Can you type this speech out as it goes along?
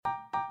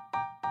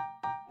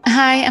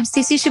Hi, I'm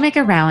Stacey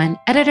Shoemaker Rowan,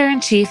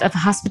 editor-in-chief of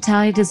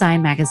Hospitality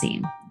Design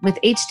Magazine, with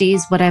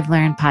HD's What I've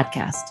Learned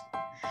podcast.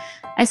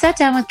 I sat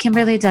down with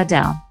Kimberly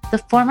Dodell, the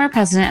former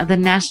president of the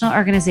National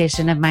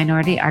Organization of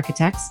Minority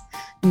Architects,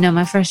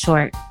 NOMA for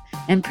short,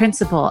 and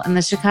principal in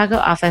the Chicago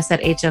office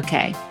at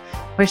HOK,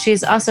 where she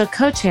is also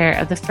co-chair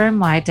of the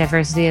firm-wide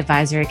Diversity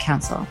Advisory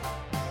Council.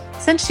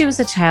 Since she was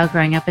a child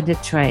growing up in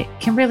Detroit,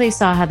 Kimberly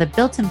saw how the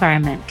built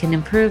environment can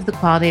improve the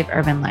quality of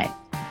urban life.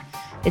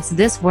 It's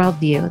this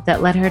worldview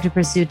that led her to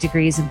pursue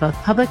degrees in both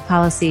public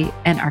policy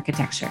and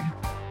architecture.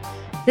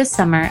 This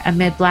summer,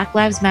 amid Black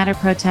Lives Matter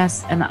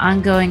protests and the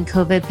ongoing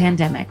COVID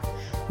pandemic,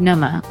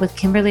 NOMA, with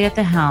Kimberly at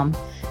the helm,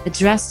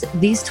 addressed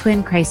these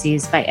twin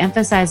crises by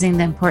emphasizing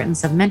the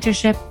importance of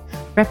mentorship,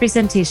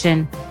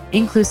 representation,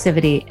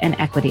 inclusivity, and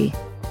equity.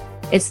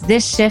 It's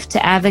this shift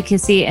to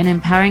advocacy and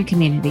empowering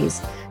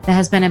communities that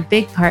has been a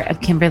big part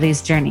of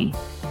Kimberly's journey.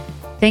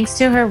 Thanks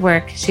to her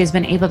work, she has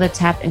been able to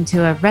tap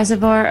into a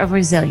reservoir of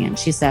resilience,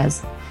 she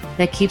says,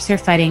 that keeps her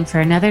fighting for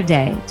another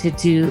day to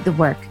do the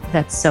work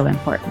that's so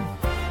important.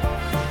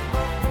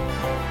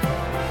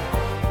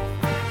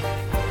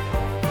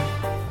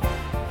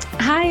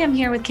 Hi, I'm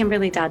here with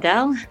Kimberly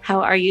Dodell.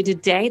 How are you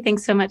today?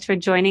 Thanks so much for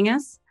joining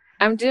us.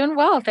 I'm doing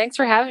well. Thanks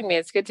for having me.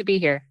 It's good to be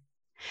here.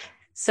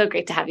 So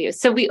great to have you.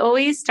 So we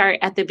always start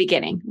at the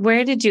beginning.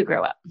 Where did you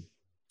grow up?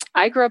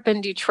 I grew up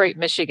in Detroit,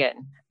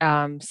 Michigan.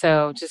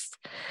 So just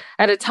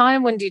at a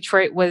time when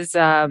Detroit was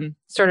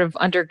sort of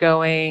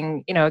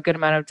undergoing, a good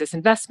amount of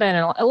disinvestment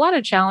and a lot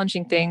of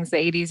challenging things, the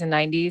 80s and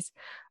 90s.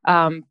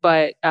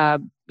 But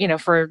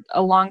for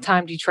a long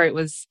time, Detroit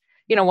was,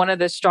 one of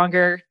the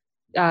stronger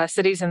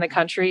cities in the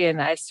country.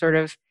 And I sort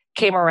of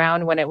came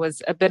around when it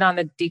was a bit on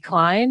the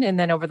decline. And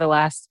then over the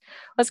last,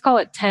 let's call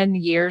it 10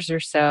 years or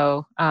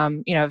so,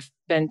 I've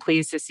been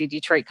pleased to see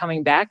Detroit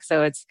coming back.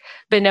 So it's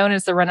been known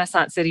as the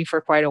Renaissance City for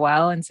quite a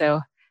while. And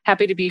so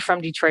happy to be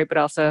from Detroit, but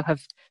also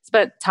have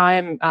spent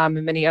time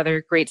in many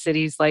other great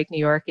cities like New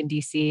York and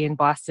DC and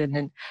Boston,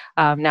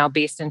 and now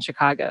based in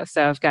Chicago.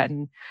 So I've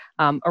gotten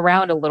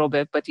around a little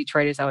bit, but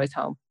Detroit is always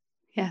home.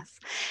 Yes.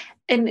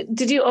 And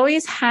did you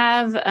always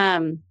have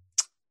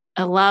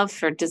a love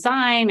for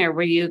design, or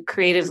were you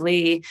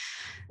creatively,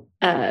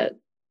 were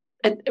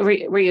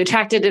you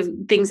attracted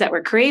to things that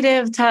were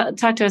creative?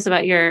 Talk to us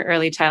about your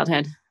early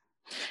childhood.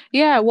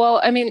 Yeah, well,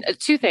 I mean,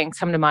 two things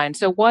come to mind.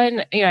 So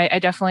one, I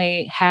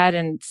definitely had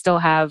and still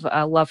have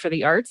a love for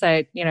the arts.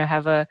 I,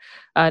 have a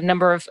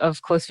number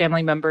of close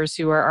family members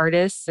who are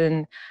artists,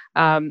 and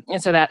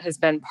so that has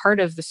been part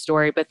of the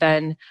story. But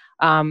then,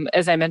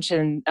 as I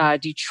mentioned,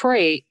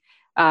 Detroit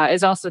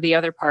is also the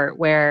other part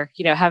where,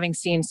 having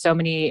seen so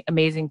many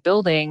amazing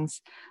buildings,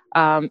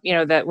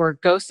 that were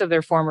ghosts of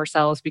their former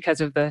selves because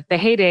of the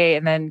heyday,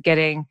 and then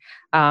getting,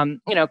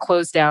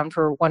 closed down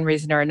for one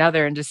reason or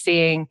another, and just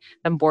seeing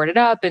them boarded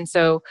up. And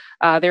so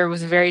there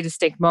was a very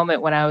distinct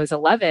moment when I was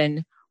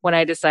 11 when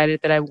I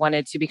decided that I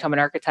wanted to become an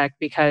architect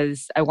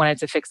because I wanted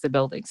to fix the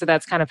building. So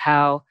that's kind of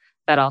how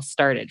that all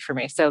started for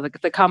me. So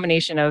the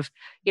combination of,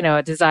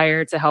 a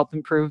desire to help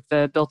improve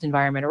the built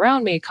environment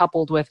around me,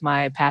 coupled with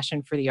my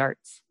passion for the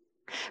arts.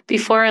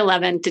 Before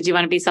 11, did you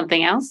want to be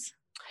something else?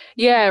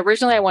 Yeah,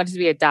 originally I wanted to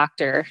be a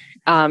doctor.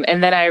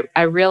 And then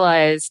I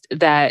realized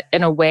that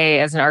in a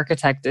way, as an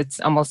architect, it's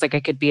almost like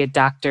I could be a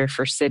doctor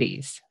for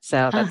cities.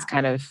 So that's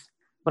kind of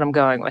what I'm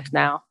going with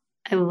now.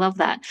 I love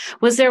that.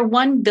 Was there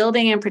one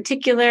building in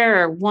particular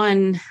or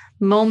one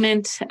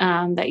moment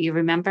that you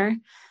remember?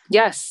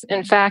 Yes.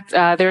 In fact,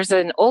 there's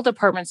an old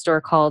department store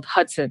called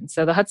Hudson.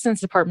 So the Hudson's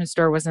department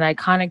store was an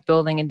iconic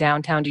building in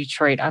downtown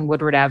Detroit on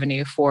Woodward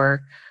Avenue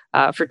for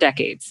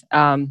decades.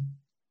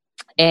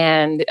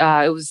 And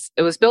it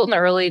was built in the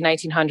early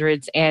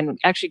 1900s and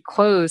actually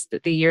closed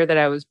the year that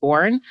I was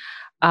born.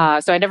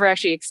 So I never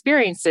actually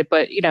experienced it,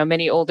 but,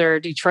 many older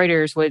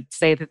Detroiters would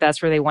say that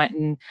that's where they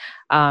went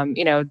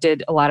and,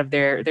 did a lot of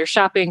their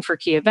shopping for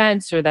key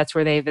events, or that's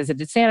where they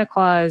visited Santa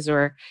Claus,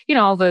 or,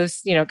 all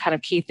those, kind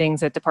of key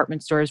things that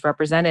department stores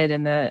represented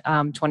in the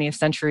 20th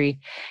century.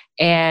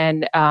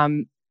 And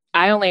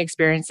I only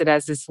experienced it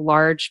as this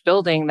large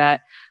building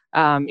that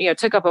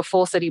took up a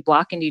full city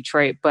block in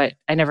Detroit, but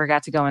I never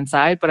got to go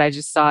inside. But I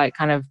just saw it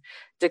kind of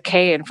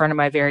decay in front of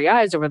my very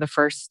eyes over the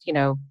first,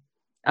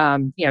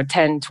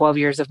 10, 12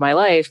 years of my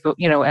life. But,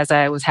 as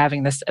I was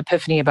having this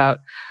epiphany about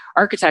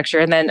architecture.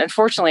 And then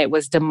unfortunately, it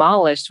was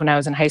demolished when I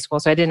was in high school.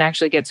 So I didn't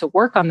actually get to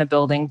work on the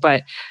building.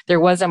 But there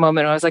was a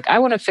moment where I was like, I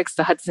want to fix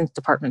the Hudson's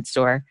department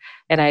store.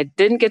 And I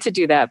didn't get to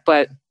do that.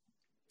 But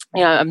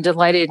I'm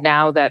delighted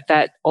now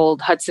that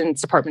old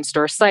Hudson's department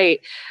store site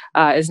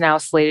is now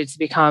slated to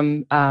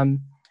become,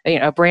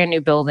 a brand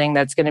new building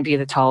that's going to be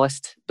the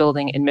tallest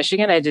building in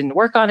Michigan. I didn't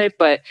work on it,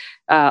 but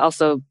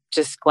also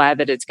just glad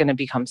that it's going to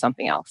become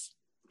something else.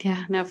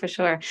 Yeah, no, for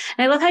sure. And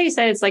I love how you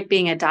said it's like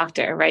being a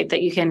doctor, right?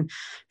 That you can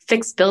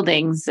fix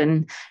buildings.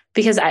 And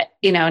because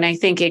and I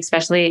think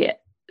especially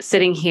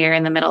sitting here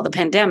in the middle of the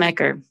pandemic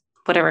or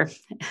whatever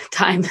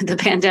time the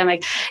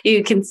pandemic,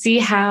 you can see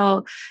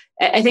how,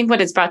 I think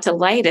what it's brought to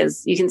light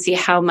is you can see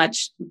how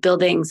much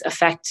buildings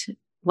affect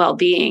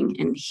well-being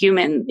and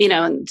human,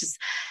 and just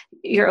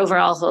your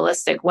overall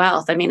holistic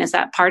wealth. I mean, is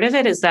that part of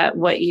it? Is that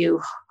what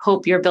you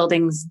hope your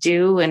buildings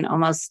do, and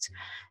almost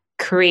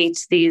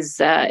create these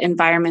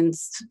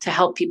environments to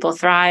help people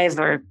thrive,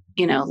 or,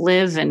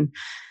 live and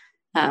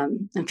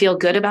feel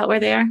good about where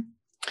they are?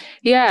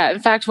 Yeah. In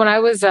fact, when I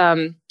was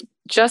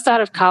just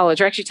out of college,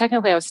 or actually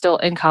technically I was still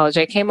in college,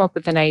 I came up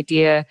with an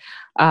idea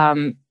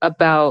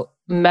about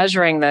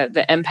measuring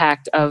the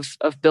impact of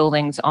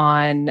buildings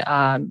on,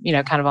 kind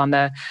of on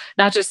the,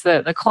 not just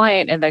the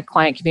client and the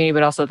client community,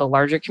 but also the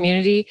larger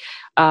community.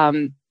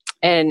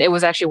 And it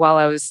was actually while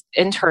I was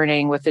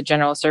interning with the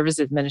General Services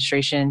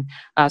Administration,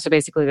 so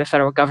basically the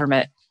federal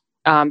government.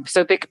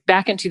 So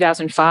back in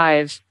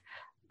 2005,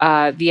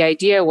 the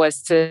idea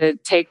was to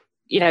take,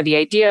 the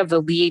idea of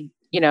the LEED,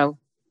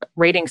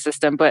 rating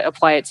system, but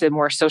apply it to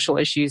more social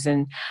issues,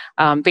 and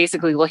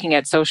basically looking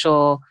at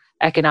social,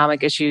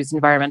 economic issues,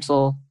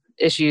 environmental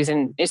issues.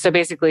 And so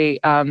basically,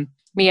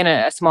 me and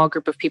a small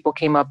group of people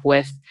came up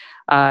with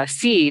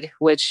SEED,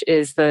 which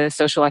is the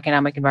Social,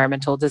 Economic,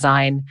 Environmental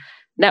Design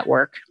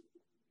Network.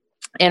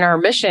 And our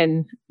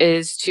mission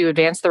is to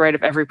advance the right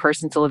of every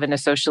person to live in a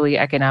socially,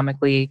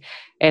 economically,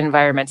 and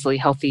environmentally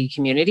healthy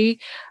community.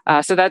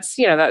 So that's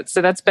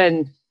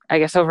been, I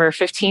guess, over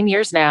 15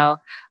 years now,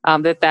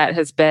 that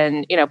has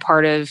been,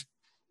 part of,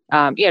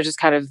 just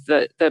kind of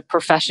the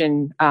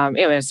profession,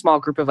 a small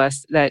group of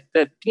us that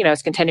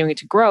is continuing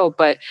to grow.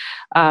 But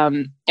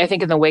I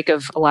think in the wake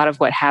of a lot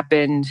of what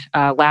happened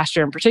last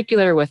year in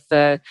particular with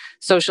the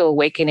social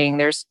awakening,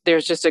 there's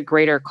just a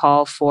greater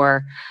call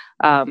for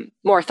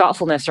more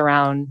thoughtfulness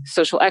around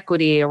social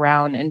equity,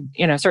 around, and,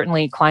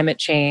 certainly climate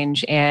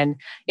change, and,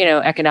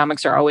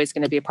 economics are always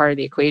going to be a part of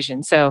the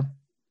equation. So,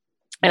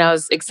 and I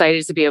was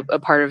excited to be a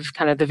part of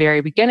kind of the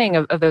very beginning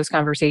of those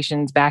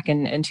conversations back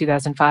in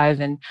 2005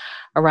 and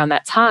around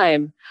that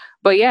time.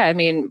 But yeah, I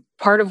mean,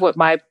 part of what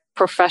my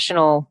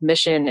professional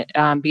mission,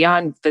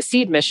 beyond the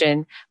SEED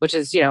mission, which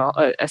is,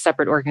 a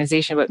separate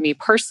organization, but me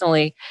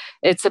personally,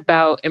 it's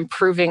about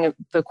improving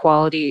the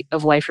quality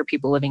of life for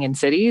people living in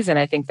cities. And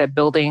I think that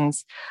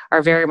buildings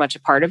are very much a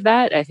part of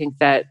that. I think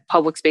that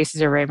public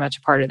spaces are very much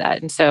a part of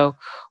that. And so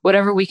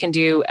whatever we can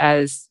do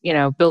as,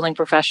 building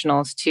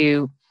professionals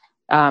to,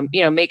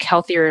 make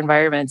healthier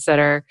environments that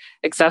are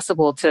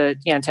accessible to,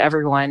 to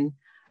everyone,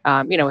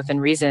 within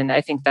reason.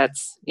 I think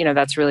that's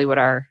really what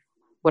our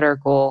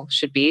goal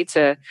should be,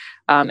 to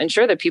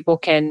ensure that people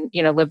can,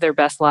 live their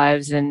best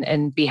lives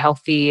and be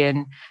healthy,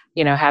 and,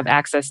 have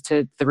access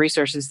to the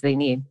resources they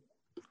need.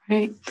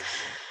 Right.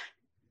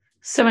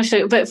 So much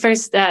to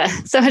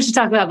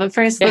talk about. But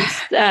first,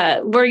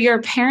 were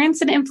your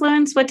parents an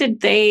influence? What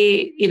did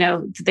they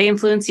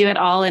influence you at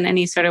all in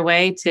any sort of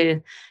way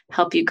to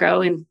help you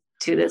grow into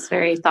this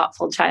very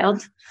thoughtful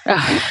child?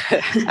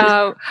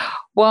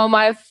 Well,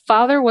 my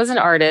father was an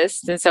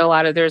artist, and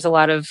so there's a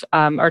lot of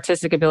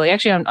artistic ability,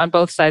 actually, on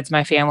both sides of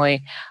my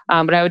family.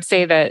 But I would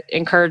say that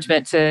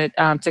encouragement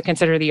to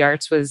consider the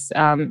arts was,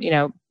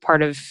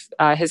 part of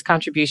his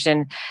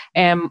contribution.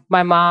 And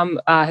my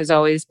mom has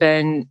always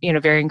been,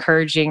 very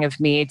encouraging of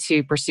me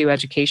to pursue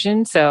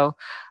education. So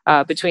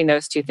between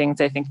those two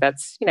things, I think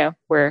that's,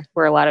 where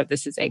a lot of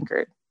this is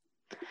anchored.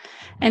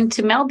 And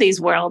to meld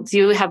these worlds,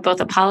 you have both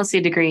a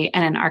policy degree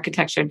and an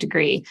architecture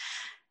degree.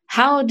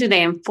 How do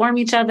they inform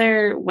each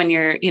other when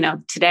you're,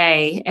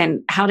 today?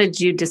 And how did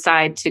you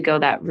decide to go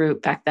that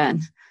route back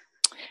then?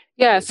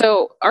 Yeah,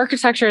 so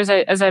architecture,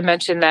 as I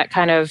mentioned, that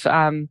kind of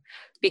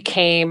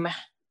became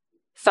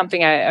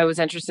something I was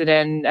interested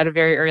in at a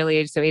very early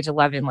age, so age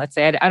 11, let's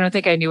say. I don't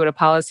think I knew what a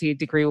policy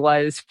degree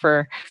was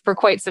for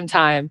quite some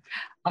time.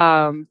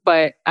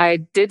 But I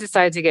did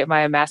decide to get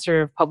my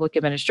Master of Public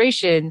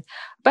Administration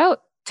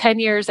about 10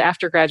 years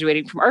after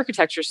graduating from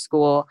architecture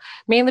school,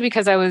 mainly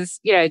because I was,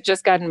 I'd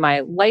just gotten my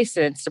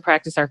license to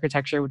practice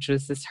architecture, which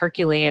was this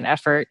Herculean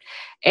effort.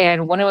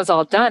 And when it was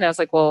all done, I was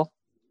like, well,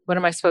 what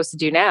am I supposed to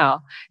do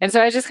now? And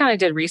so I just kind of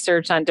did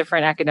research on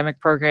different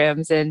academic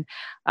programs, and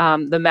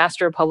the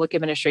Master of Public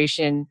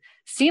Administration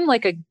seemed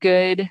like a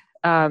good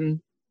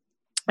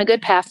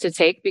path to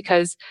take,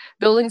 because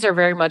buildings are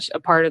very much a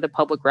part of the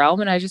public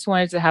realm. And I just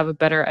wanted to have a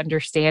better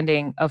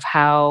understanding of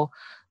how,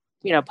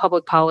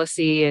 public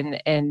policy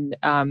and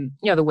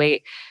the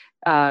way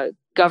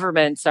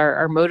governments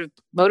are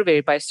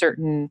motivated by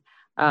certain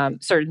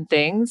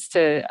things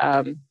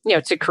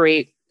to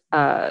create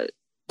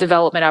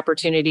development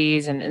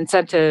opportunities and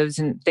incentives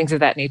and things of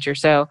that nature.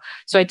 So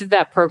I did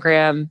that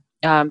program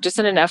just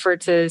in an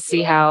effort to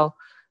see how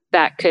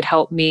that could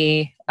help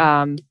me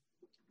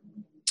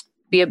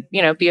be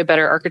a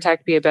better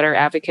architect, be a better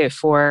advocate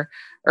for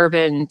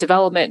urban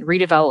development,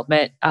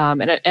 redevelopment,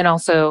 and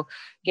also,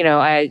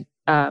 I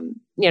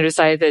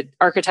decided that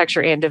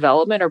architecture and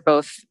development are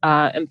both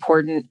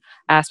important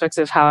aspects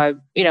of how I,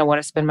 want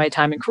to spend my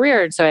time and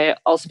career. And so I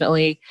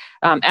ultimately,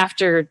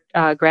 after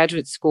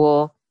graduate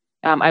school,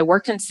 I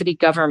worked in city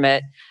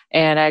government,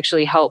 and I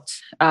actually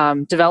helped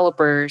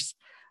developers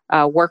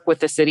work with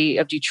the city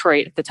of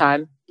Detroit at the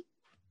time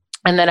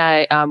And then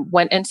I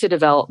went into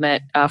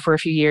development for a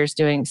few years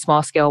doing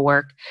small scale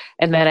work.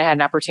 And then I had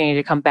an opportunity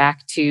to come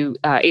back to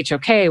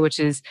HOK, which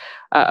is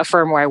a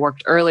firm where I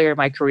worked earlier in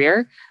my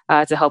career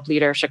to help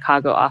lead our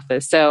Chicago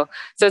office. So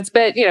it's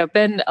been,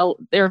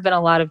 there have been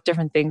a lot of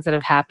different things that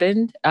have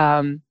happened,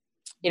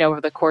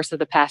 over the course of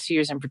the past few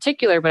years in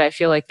particular. But I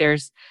feel like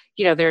there's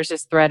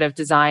this thread of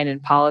design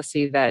and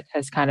policy that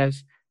has kind of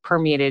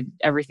permeated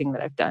everything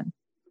that I've done.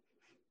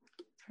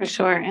 For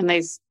sure. And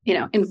they,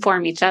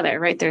 inform each other,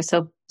 right? They're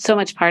so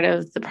much part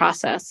of the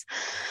process.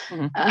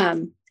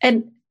 Mm-hmm.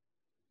 And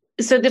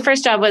so the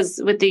first job was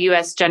with the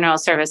U.S. General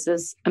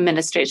Services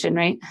Administration,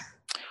 right?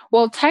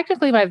 Well,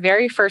 technically, my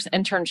very first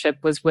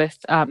internship was with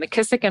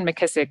McKissick &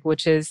 McKissick,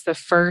 which is the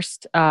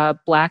first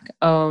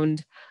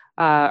Black-owned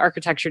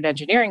architecture and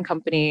engineering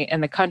company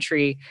in the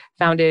country,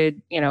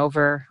 founded,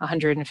 over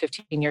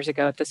 115 years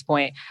ago at this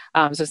point.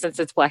 So since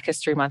it's Black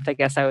History Month, I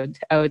guess I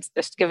would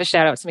just give a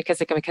shout out to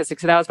McKissick & McKissick.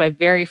 So that was my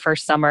very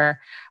first summer.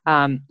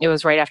 It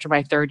was right after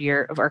my third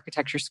year of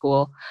architecture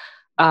school.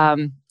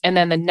 And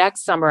then the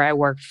next summer I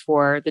worked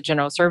for the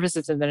General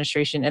Services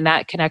Administration, and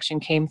that connection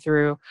came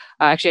through,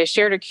 actually I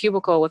shared a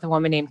cubicle with a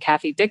woman named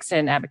Kathy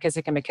Dixon at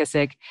McKissick &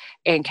 McKissick,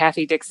 and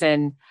Kathy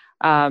Dixon,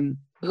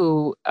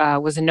 who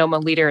was a NOMA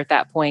leader at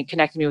that point,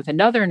 connected me with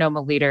another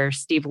NOMA leader,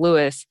 Steve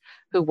Lewis,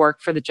 who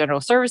worked for the General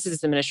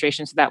Services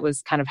Administration. So that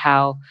was kind of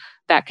how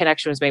that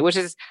connection was made, which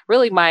is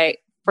really my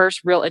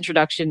first real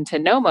introduction to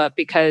NOMA,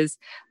 because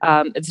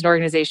it's an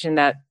organization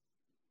that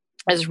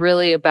is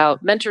really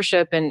about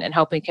mentorship and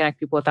helping connect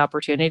people with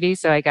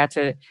opportunities. So I got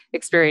to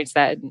experience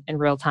that in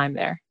real time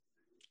there.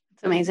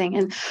 It's amazing.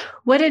 And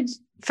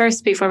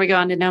before we go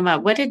on to NOMA,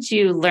 what did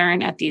you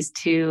learn at these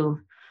two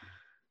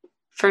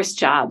first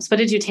jobs? What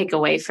did you take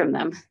away from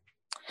them?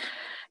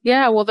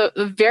 Yeah, well,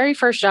 the very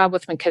first job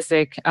with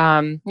McKissick,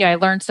 I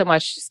learned so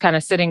much just kind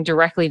of sitting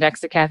directly next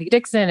to Kathy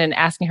Dixon and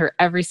asking her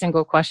every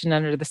single question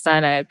under the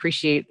sun. I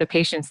appreciate the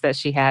patience that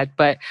she had.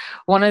 But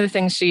one of the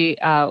things she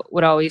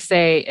would always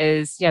say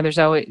is,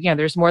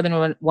 there's more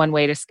than one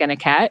way to skin a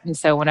cat. And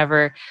so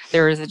whenever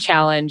there was a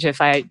challenge,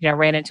 if I,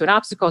 ran into an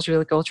obstacle, she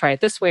would like, try it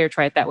this way or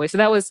try it that way. So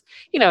that was,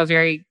 a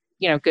very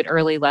good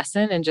early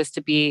lesson, and just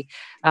to be,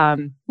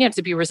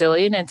 to be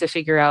resilient and to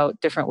figure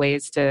out different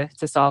ways to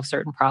solve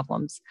certain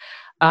problems.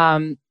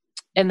 And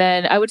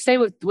then I would say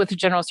with the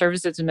General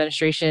Services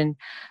Administration,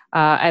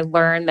 I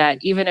learned that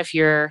even if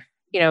you're,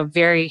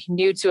 very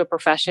new to a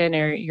profession,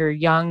 or you're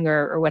young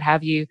or what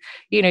have you,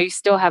 you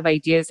still have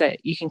ideas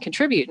that you can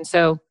contribute. And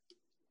so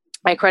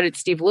I credit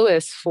Steve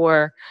Lewis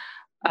for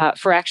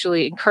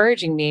actually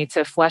encouraging me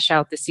to flesh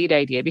out the seed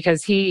idea,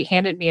 because he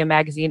handed me a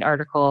magazine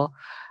article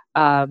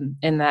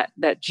in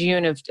that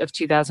June of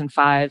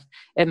 2005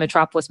 in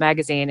Metropolis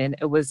magazine. And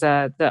it was,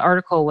 the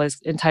article was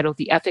entitled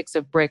 "The Ethics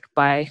of Brick"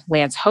 by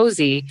Lance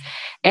Hosey.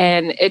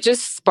 And it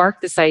just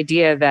sparked this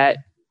idea that,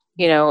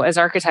 as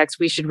architects,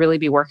 we should really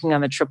be working on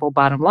the triple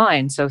bottom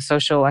line. So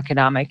social,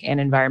 economic, and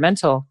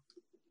environmental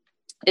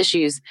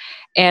issues.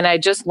 And I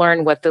just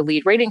learned what the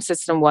LEED rating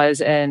system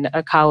was in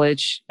a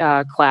college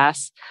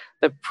class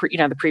the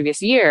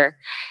previous year.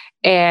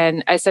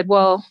 And I said,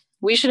 well,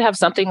 we should have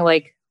something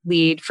like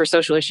LEED for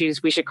social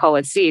issues. We should call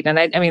it SEED. And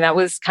I mean, that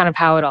was kind of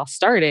how it all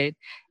started.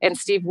 And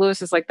Steve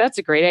Lewis is like, that's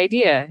a great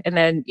idea. And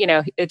then,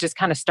 it just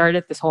kind of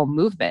started this whole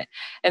movement.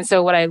 And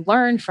so what I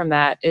learned from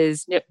that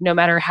is no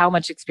matter how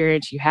much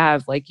experience you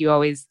have, like, you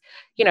always,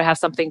 have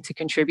something to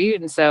contribute.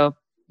 And so,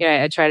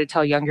 I try to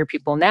tell younger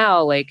people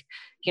now, like,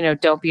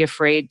 don't be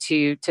afraid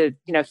to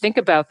think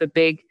about the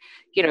big,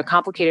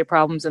 complicated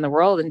problems in the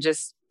world, and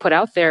just put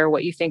out there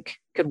what you think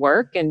could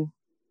work. And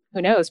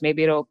who knows,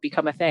 maybe it'll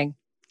become a thing.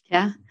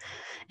 Yeah.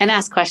 And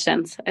ask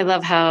questions. I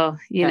love how,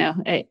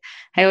 I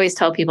always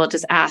tell people,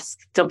 just ask.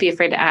 Don't be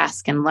afraid to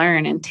ask and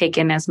learn and take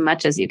in as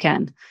much as you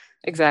can.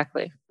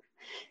 Exactly.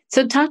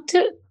 So talk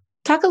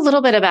a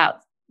little bit about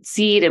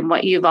SEED and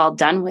what you've all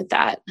done with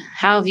that.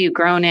 How have you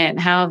grown it?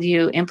 How have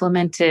you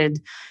implemented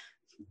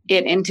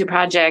it into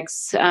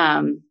projects?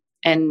 And,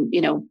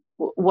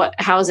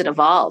 how has it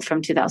evolved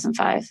from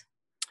 2005?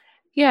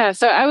 Yeah,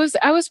 so I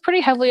was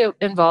pretty heavily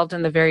involved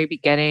in the very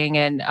beginning,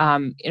 and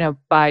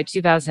by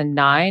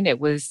 2009,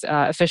 it was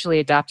officially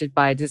adopted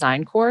by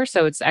Design Corps.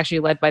 So it's actually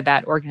led by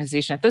that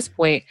organization at this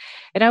point.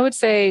 And I would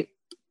say,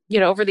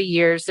 over the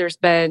years, there's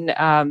been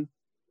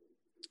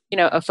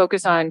a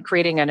focus on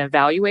creating an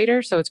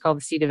evaluator. So it's called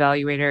the SEED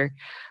Evaluator,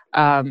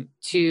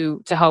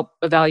 to help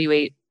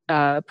evaluate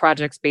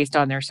projects based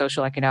on their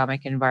social,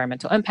 economic, and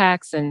environmental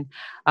impacts. And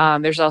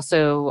there's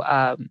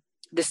also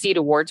the SEED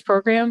Awards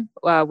program,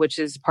 which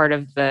is part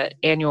of the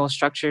annual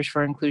Structures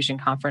for Inclusion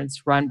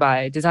conference run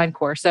by Design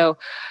Corps. So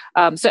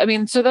those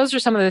are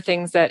some of the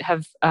things that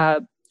have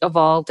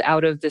evolved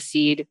out of the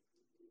SEED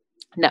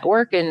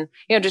network. And,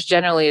 just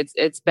generally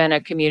it's been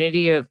a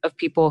community of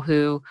people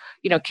who,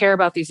 care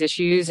about these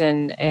issues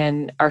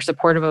and are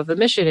supportive of the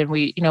mission. And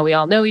we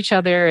all know each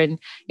other and,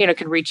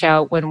 can reach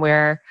out when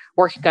we're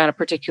working on a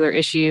particular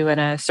issue in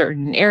a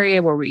certain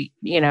area where we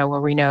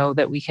know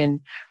that we can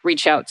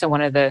reach out to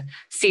one of the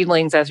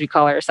seedlings, as we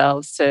call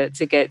ourselves, to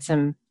get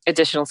some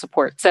additional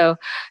support. So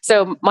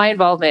my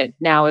involvement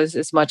now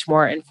is much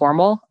more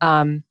informal.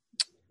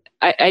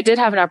 I did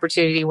have an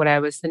opportunity when I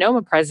was the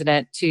NOMA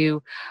president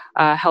to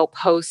help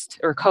host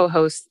or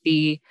co-host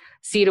the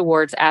SEED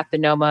Awards at the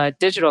NOMA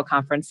Digital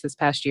Conference this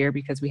past year,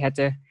 because we had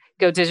to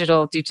go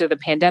digital due to the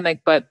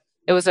pandemic. But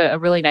it was a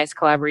really nice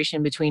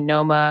collaboration between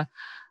NOMA,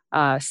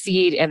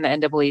 SEED, and the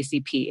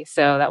NAACP.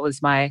 So that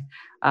was my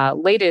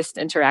latest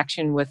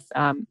interaction with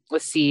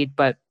SEED.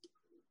 But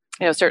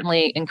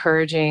certainly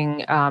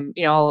encouraging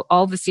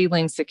all the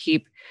seedlings to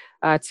keep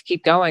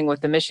going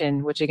with the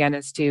mission, which again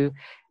is to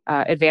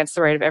advance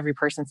the right of every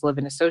person to live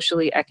in a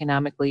socially,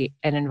 economically,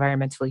 and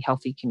environmentally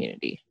healthy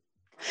community.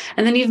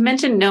 And then you've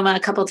mentioned NOMA a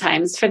couple of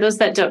times. For those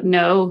that don't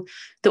know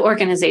the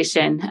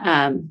organization,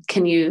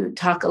 can you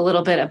talk a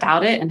little bit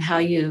about it and how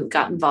you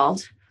got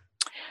involved?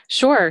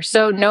 Sure.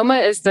 So NOMA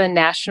is the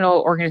National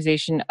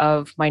Organization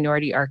of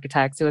Minority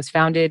Architects. It was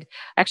founded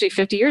actually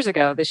 50 years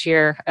ago this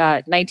year,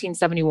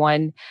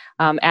 1971,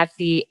 at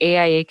the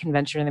AIA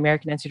convention, the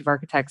American Institute of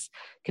Architects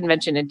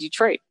convention in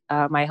Detroit,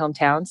 my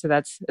hometown. So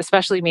that's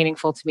especially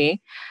meaningful to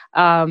me.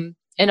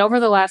 And over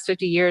the last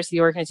 50 years,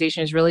 the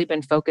organization has really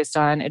been focused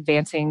on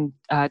advancing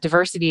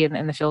diversity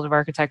in the field of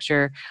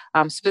architecture,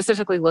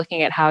 specifically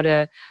looking at how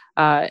to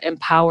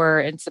empower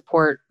and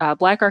support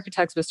Black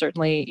architects, but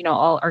certainly,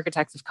 all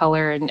architects of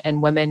color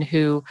and women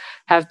who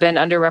have been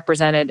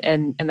underrepresented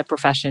in the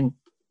profession.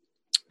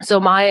 So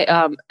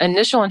my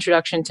initial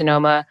introduction to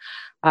NOMA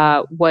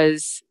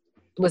was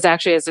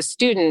actually as a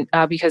student,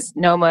 because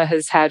NOMA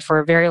has had for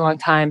a very long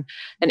time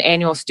an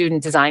annual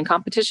student design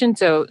competition.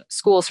 So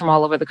schools from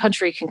all over the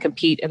country can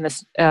compete in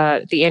this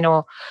the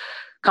annual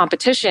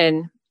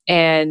competition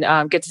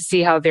and get to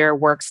see how their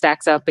work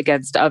stacks up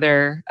against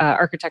other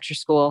architecture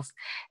schools.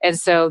 And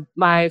so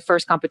my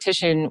first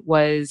competition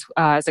was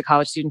as a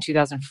college student in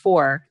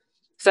 2004.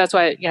 So that's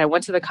why I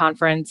went to the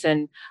conference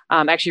and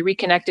actually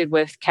reconnected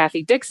with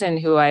Kathy Dixon,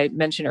 who I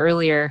mentioned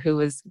earlier, who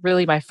was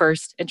really my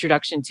first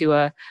introduction to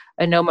a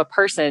NOMA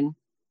person.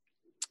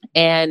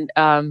 And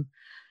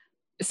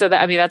so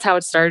that's how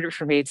it started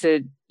for me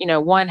to,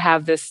 one,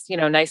 have this,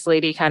 nice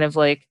lady kind of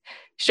like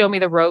show me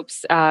the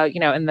ropes,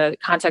 in the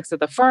context of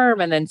the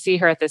firm, and then see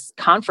her at this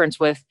conference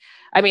with,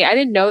 I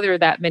didn't know there were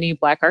that many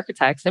Black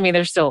architects.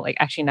 There's still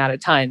actually not a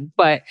ton,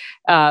 but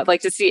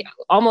to see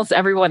almost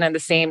everyone in the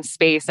same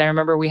space. I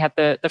remember we had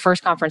the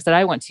first conference that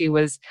I went to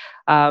was,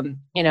 in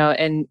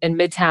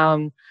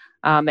Midtown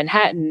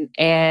Manhattan,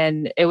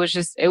 and it was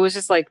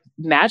just like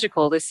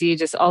magical to see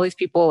just all these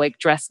people like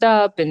dressed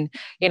up and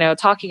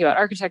talking about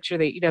architecture.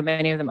 That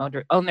many of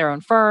them own their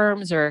own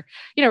firms, or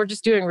were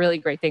just doing really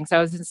great things. So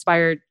I was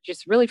inspired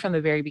just really from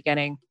the very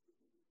beginning.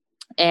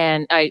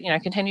 And I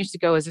continued to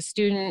go as a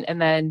student.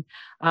 And then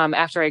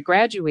after I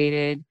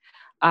graduated,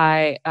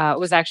 I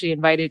was actually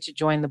invited to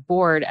join the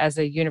board as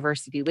a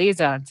university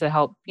liaison to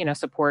help,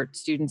 support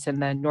students in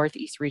the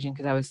Northeast region,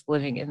 because I was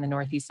living in the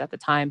Northeast at the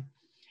time.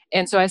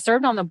 And so I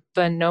served on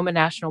the NOMA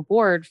National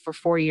Board for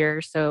 4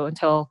 years. So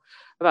until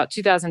about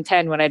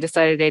 2010, when I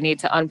decided I need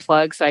to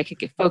unplug so I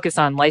could focus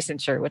on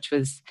licensure, which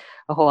was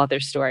a whole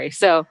other story.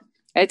 So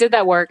I did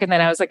that work. And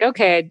then I was like,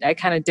 okay, I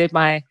kind of did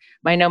my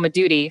NOMA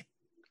duty.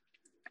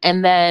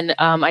 And then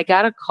I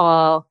got a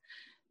call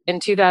in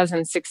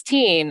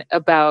 2016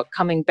 about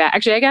coming back.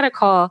 Actually, I got a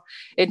call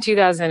in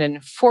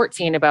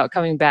 2014 about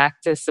coming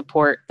back to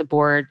support the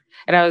board.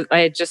 And I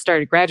had just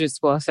started graduate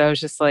school. So I was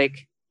just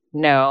like,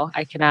 no,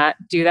 I cannot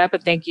do that.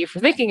 But thank you for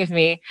thinking of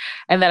me.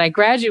 And then I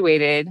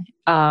graduated.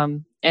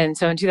 And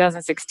so in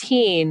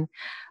 2016,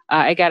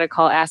 I got a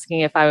call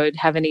asking if I would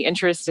have any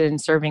interest in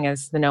serving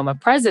as the NOMA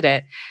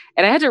president.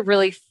 And I had to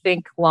really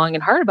think long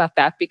and hard about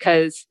that,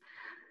 because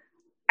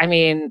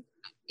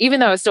even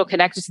though I was still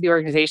connected to the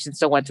organization,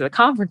 still went to the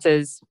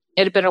conferences,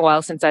 it had been a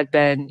while since I'd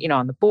been,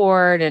 on the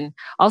board. And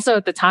also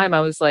at the time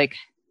I was like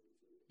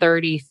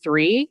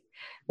 33,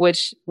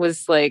 which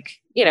was like,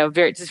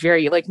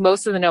 very like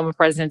most of the NOMA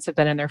presidents have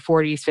been in their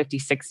 40s,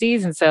 50s,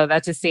 60s. And so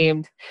that just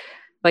seemed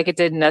like it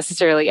didn't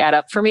necessarily add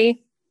up for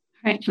me.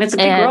 Right. And it's a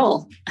big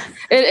role.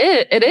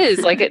 It is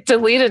like to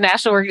lead a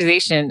national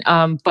organization.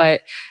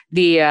 But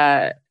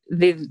the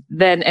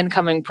then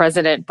incoming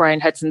president, Brian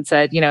Hudson,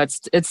 said,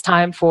 it's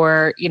time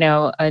for,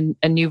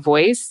 a new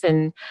voice.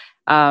 And,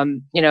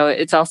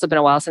 it's also been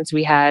a while since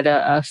we had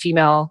a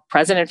female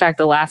president. In fact,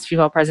 the last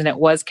female president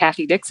was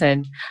Kathy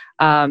Dixon,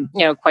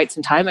 quite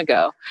some time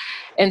ago.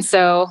 And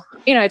so,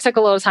 I took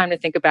a little time to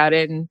think about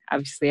it, and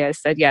obviously I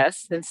said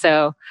yes. And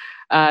so,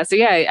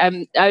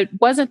 I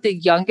wasn't the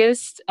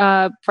youngest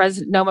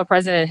NOMA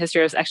president in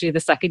history. I was actually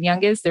the second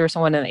youngest. There was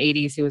someone in the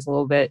 80s who was a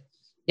little bit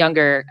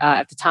younger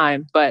at the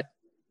time, but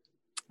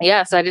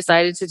yeah, so I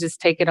decided to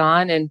just take it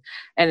on and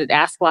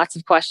ask lots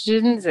of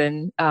questions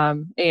and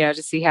to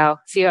see how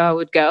it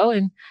would go.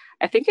 And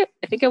I think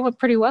it went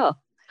pretty well.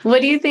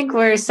 What do you think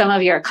were some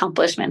of your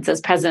accomplishments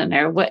as president,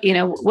 or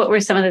what were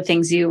some of the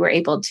things you were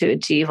able to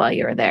achieve while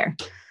you were there?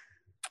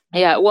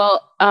 Yeah,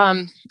 well,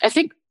 I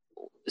think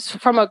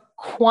from a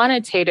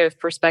quantitative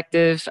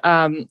perspective,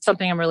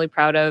 something I'm really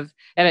proud of,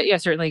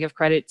 and certainly give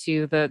credit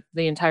to the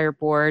entire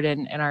board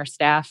and our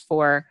staff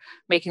for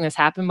making this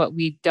happen. But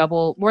we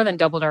more than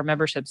doubled our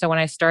membership. So when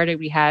I started,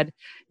 we had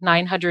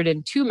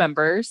 902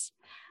 members,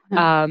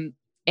 and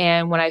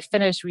when I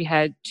finished, we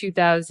had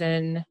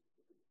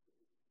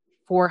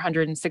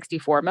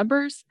 2,464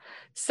 members.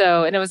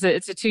 So, and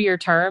it's a 2-year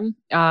term,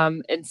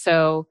 and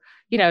so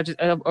just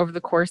over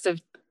the course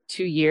of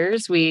 2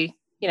 years, we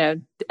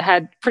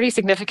had pretty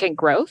significant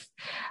growth.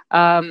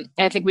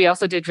 I think we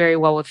also did very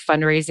well with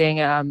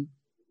fundraising.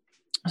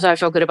 So I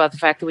feel good about the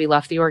fact that we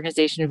left the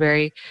organization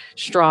very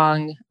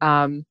strong,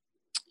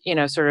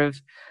 sort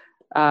of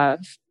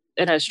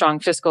in a strong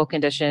fiscal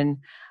condition.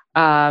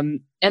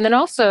 And then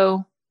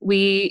also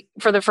we,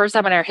 for the first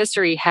time in our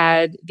history,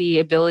 had the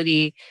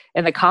ability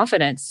and the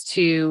confidence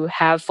to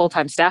have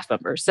full-time staff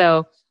members.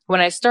 So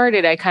when I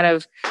started, I kind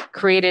of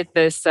created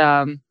this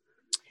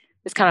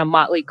kind of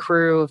motley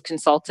crew of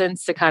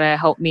consultants to kind of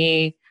help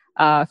me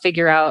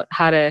figure out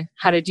how to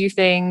do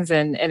things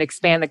and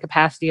expand the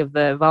capacity of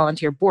the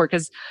volunteer board.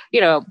 Because,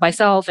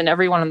 myself and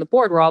everyone on the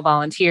board, we're all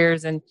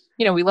volunteers, and,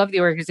 we love the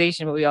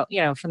organization, but we all,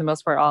 for the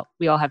most part,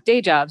 we all have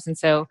day jobs. And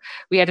so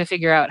we had to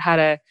figure out how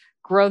to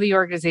grow the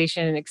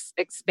organization and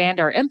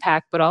expand our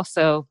impact, but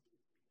also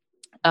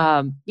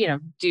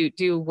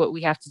do what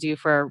we have to do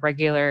for our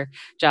regular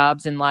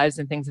jobs and lives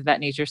and things of that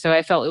nature. So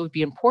I felt it would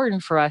be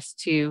important for us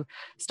to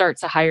start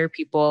to hire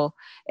people.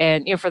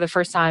 And, for the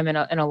first time in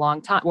a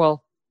long time,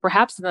 well,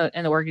 perhaps in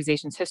the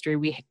organization's history,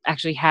 we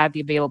actually had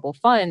the available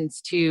funds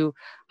to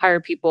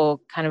hire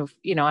people kind of,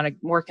 on a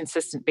more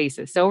consistent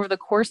basis. So over the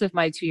course of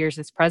my 2 years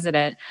as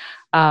president,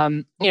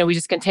 we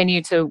just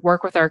continued to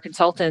work with our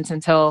consultants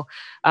until,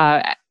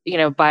 by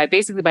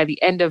the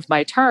end of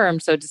my term,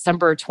 so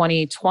December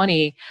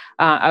 2020,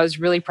 I was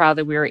really proud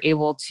that we were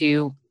able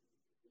to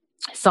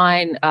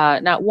sign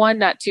not one,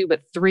 not two,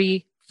 but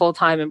 3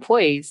 full-time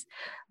employees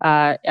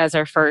as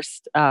our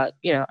first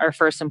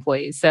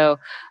employees. So,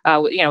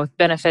 with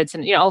benefits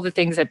and, all the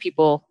things that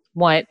people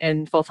want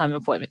in full-time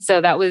employment.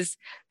 So that was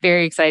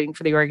very exciting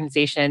for the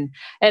organization.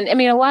 And I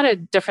mean, a lot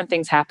of different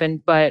things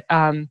happened, but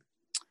I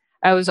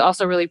was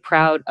also really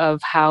proud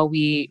of how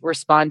we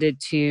responded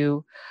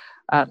to,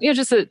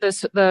 just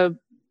the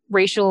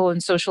racial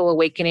and social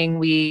awakening.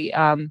 We,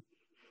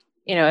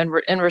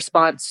 in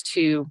response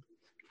to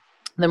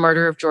the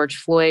murder of George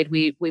Floyd,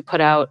 we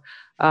put out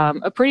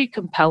a pretty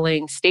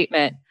compelling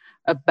statement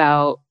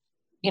about,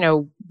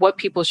 what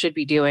people should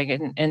be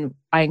doing. And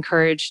I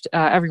encouraged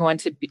everyone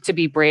to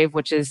be brave,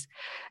 which is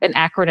an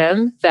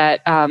acronym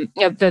that,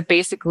 that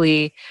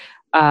basically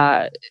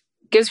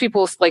gives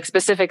people like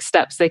specific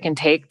steps they can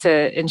take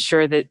to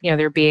ensure that,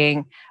 they're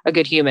being a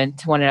good human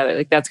to one another.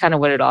 Like that's kind of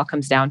what it all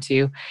comes down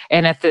to.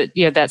 And at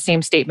that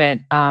same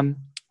statement,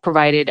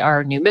 provided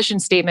our new mission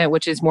statement,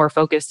 which is more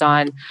focused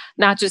on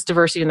not just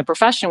diversity in the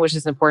profession, which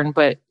is important,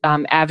 but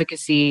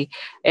advocacy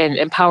and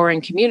empowering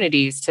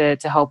communities to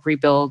help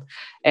rebuild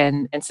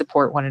and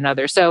support one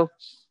another. So,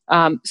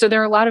 there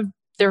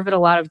have been a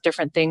lot of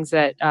different things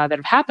that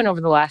have happened over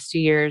the last 2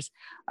 years,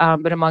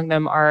 but among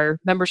them are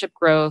membership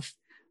growth,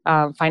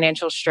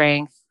 financial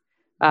strength,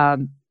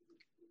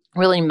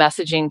 really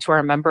messaging to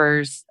our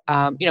members,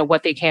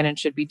 what they can and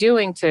should be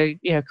doing to,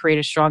 create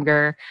a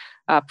stronger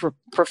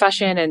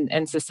profession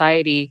and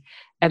society,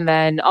 and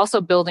then also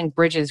building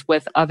bridges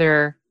with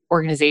other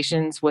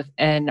organizations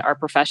within our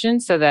profession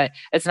so that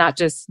it's not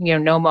just,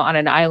 NOMA on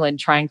an island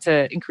trying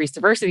to increase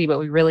diversity, but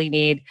we really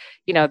need,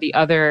 the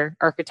other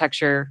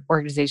architecture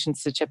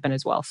organizations to chip in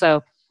as well.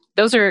 So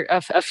those are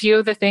a few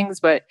of the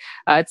things, but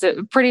it's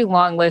a pretty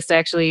long list. I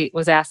actually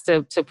was asked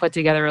to put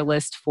together a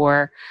list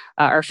for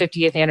our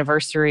 50th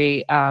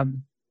anniversary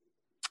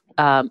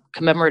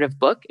commemorative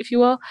book, if you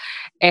will.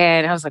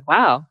 And I was like,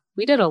 wow,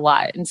 we did a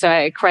lot. And so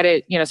I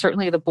credit,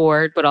 certainly the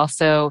board, but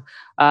also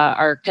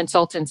our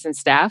consultants and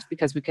staff,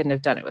 because we couldn't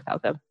have done it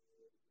without them.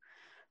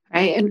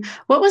 Right. And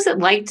what was it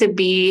like to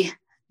be,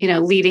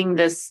 leading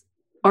this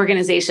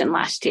organization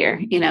last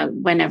year,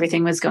 when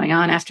everything was going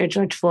on after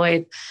George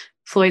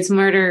Floyd's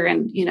murder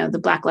and, the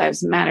Black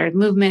Lives Matter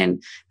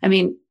movement? I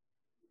mean,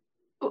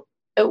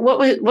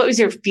 what was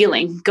your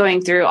feeling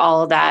going through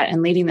all of that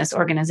and leading this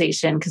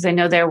organization? Because I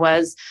know there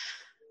was,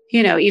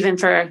 even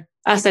for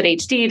us at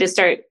HD to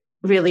start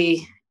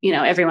really,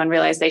 everyone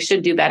realized they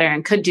should do better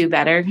and could do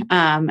better.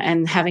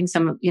 And having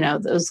some,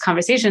 those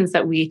conversations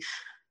that we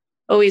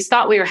always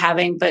thought we were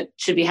having, but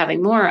should be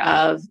having more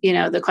of,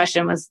 the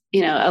question was,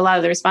 a lot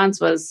of the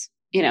response was,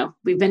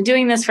 we've been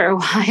doing this for a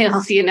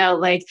while,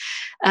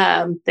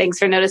 thanks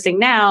for noticing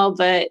now.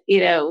 But,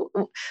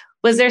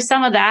 was there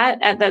some of that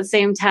at that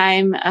same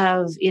time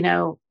of,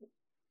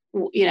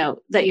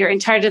 that you're in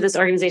charge of this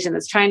organization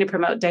that's trying to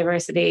promote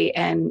diversity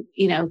and,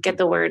 get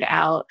the word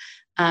out.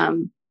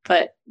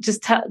 But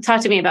just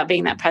talk to me about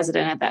being that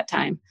president at that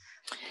time.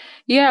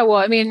 Yeah, well,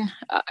 I mean,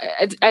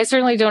 I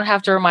certainly don't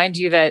have to remind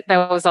you that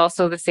was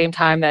also the same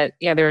time that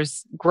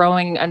there's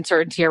growing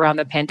uncertainty around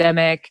the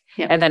pandemic,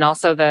 Yep. and then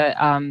also the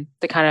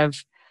kind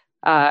of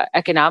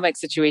economic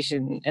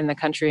situation in the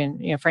country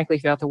and frankly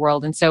throughout the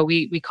world. And so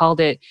we called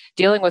it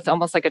dealing with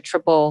almost like a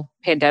triple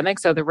pandemic.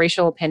 So the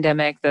racial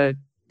pandemic, the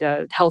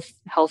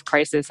health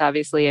crisis,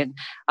 obviously, and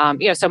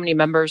so many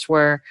members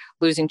were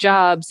losing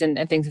jobs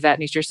and things of that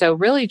nature. So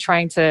really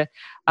trying to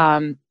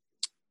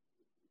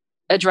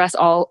address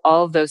all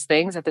of those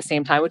things at the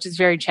same time, which is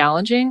very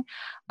challenging.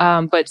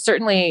 But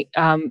certainly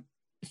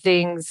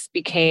things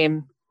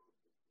became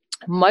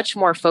much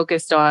more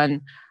focused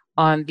on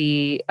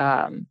the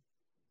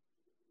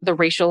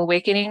racial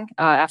awakening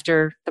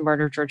after the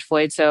murder of George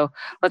Floyd. So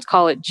let's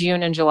call it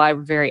June and July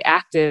were very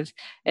active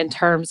in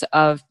terms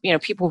of,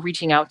 people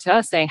reaching out to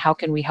us saying, how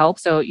can we help?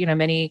 So,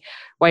 many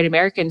white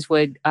Americans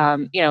would,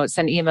 send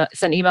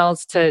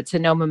emails to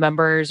NOMA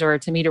members or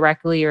to me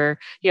directly or,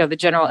 the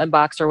general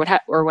inbox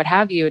or what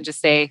have you, and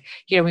just say,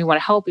 we want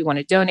to help, we want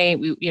to donate,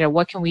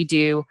 what can we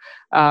do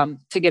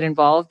to get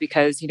involved?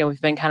 Because, we've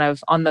been kind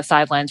of on the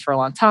sidelines for a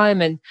long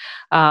time and,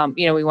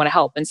 we want to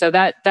help. And so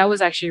that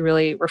was actually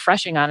really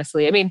refreshing,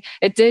 honestly. I mean,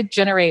 it did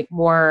generate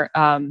more,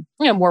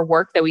 more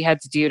work that we had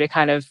to do to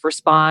kind of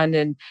respond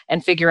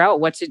and figure out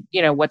what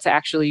to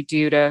actually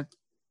do to,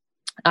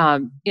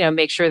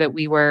 make sure that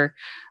we were,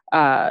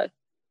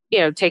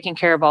 taking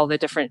care of all the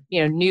different,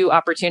 new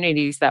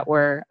opportunities that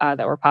were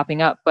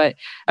popping up. But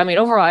I mean,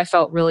 overall, I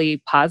felt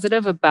really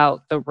positive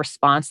about the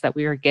response that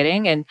we were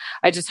getting. And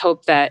I just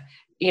hope that,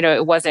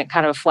 it wasn't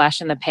kind of a flash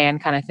in the pan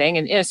kind of thing.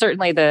 And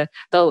certainly the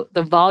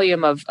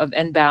volume of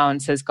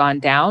inbounds has gone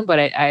down, but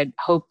I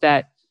hope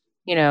that,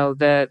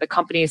 the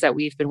companies that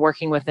we've been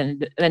working with and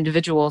the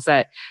individuals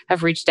that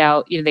have reached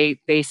out,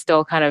 they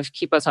still kind of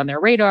keep us on their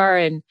radar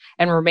and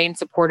remain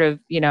supportive,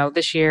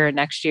 this year and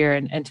next year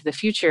and into the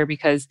future,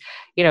 because,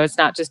 it's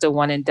not just a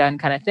one and done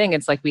kind of thing.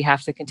 It's like we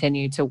have to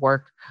continue to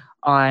work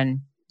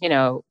on,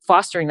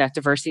 fostering that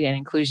diversity and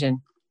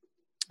inclusion.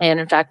 And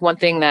in fact, one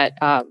thing that,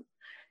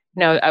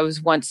 I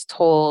was once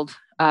told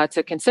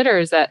to consider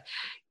is that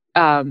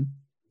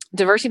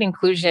diversity and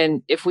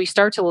inclusion, if we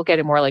start to look at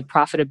it more like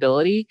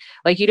profitability,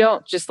 like you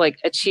don't just like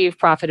achieve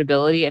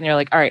profitability and you're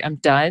like, all right, I'm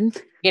done.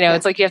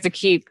 It's like you have to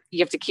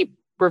keep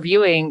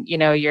reviewing,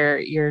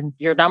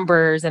 your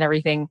numbers and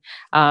everything,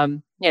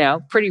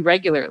 pretty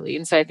regularly.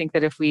 And so I think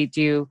that if we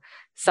do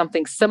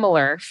something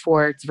similar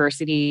for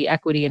diversity,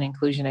 equity, and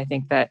inclusion, I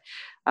think that,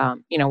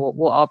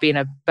 we'll all be in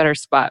a better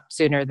spot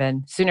sooner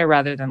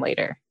rather than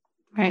later.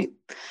 Right.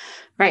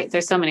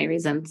 There's so many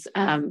reasons.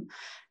 And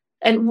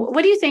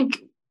what do you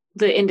think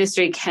the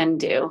industry can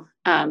do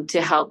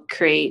to help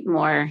create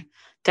more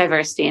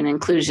diversity and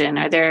inclusion?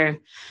 Are there,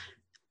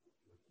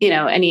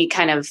 any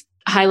kind of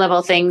high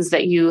level things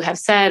that you have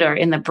said or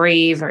in the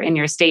BRAVE or in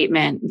your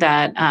statement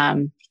that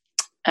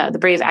the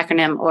BRAVE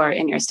acronym or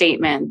in your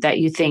statement that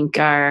you think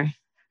are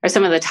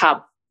some of the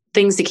top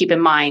things to keep in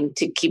mind,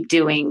 to keep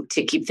doing,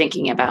 to keep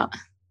thinking about?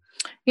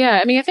 Yeah,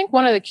 I mean, I think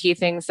one of the key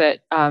things that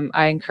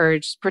I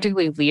encourage,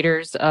 particularly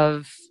leaders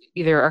of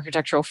either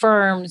architectural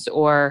firms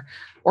or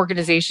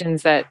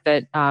organizations that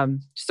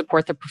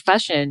support the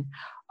profession,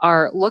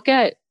 are look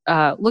at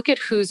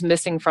who's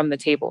missing from the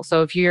table.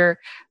 So if you're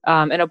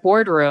in a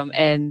boardroom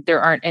and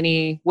there aren't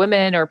any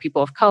women or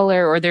people of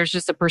color, or there's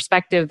just a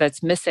perspective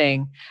that's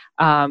missing,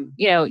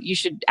 you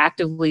should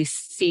actively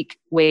seek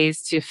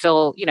ways to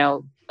fill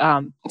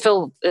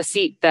a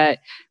seat that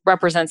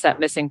represents that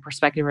missing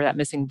perspective or that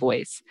missing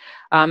voice.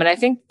 And I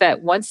think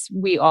that once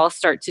we all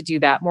start to do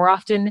that more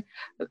often,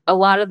 a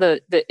lot of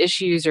the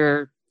issues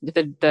or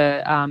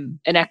the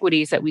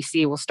inequities that we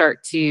see will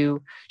start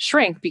to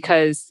shrink,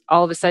 because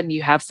all of a sudden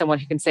you have someone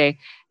who can say,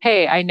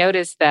 hey, I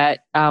noticed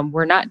that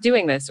we're not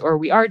doing this or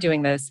we are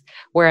doing this.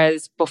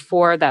 Whereas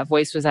before that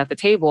voice was at the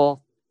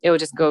table, it would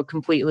just go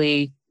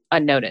completely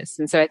unnoticed.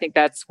 And so I think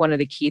that's one of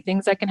the key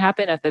things that can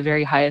happen at the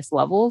very highest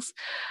levels.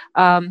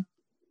 But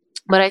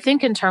I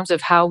think in terms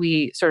of how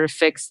we sort of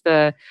fix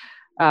the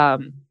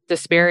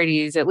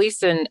disparities, at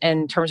least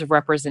in terms of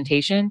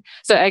representation.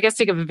 So I guess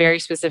to give a very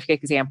specific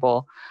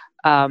example,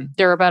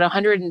 there are about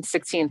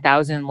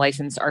 116,000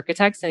 licensed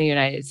architects in the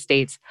United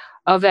States.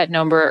 Of that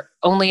number,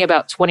 only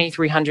about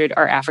 2,300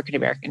 are African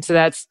American. So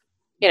that's,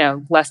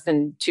 less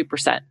than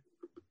 2%.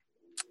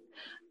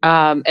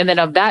 And then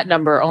of that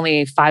number,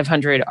 only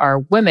 500 are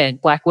women,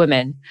 Black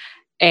women.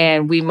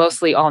 And we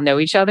mostly all know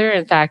each other.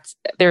 In fact,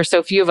 there are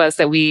so few of us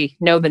that we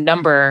know the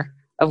number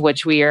of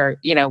which we are,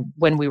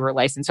 when we were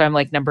licensed. So I'm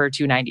like number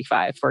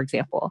 295, for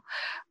example.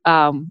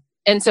 And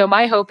so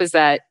my hope is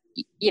that,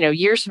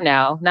 years from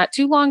now, not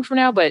too long from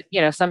now, but,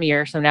 some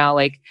years from now,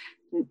 like,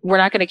 we're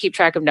not going to keep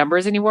track of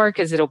numbers anymore,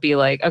 because it'll be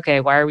like, okay,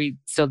 why are we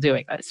still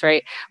doing this,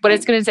 right? But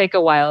it's going to take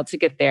a while to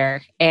get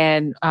there.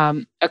 And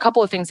a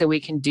couple of things that we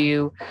can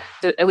do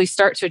to at least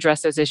start to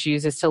address those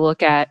issues is to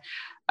look at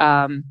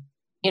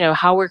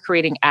how we're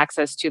creating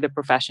access to the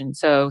profession.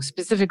 So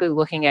specifically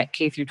looking at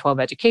K through 12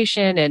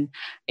 education and,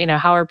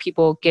 how are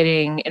people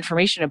getting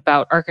information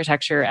about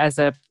architecture as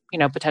a,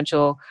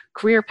 potential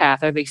career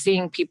path? Are they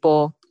seeing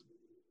people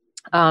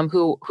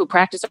who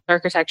practice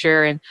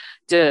architecture, and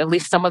do at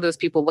least some of those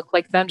people look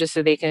like them, just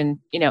so they can,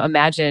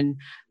 imagine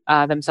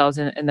themselves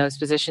in those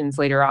positions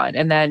later on?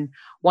 And then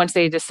once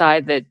they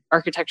decide that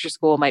architecture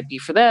school might be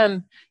for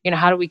them,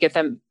 how do we get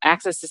them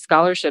access to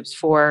scholarships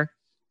for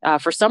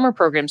summer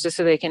programs, just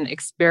so they can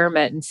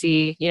experiment and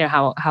see,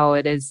 how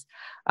it is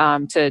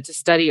to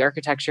study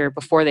architecture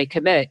before they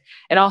commit.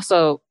 And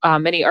also,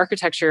 many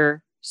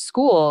architecture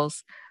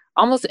schools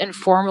almost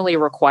informally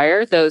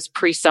require those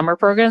pre-summer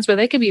programs, but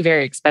they can be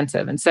very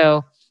expensive. And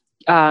so,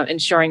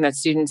 ensuring that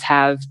students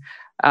have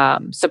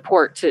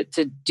support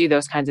to do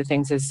those kinds of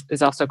things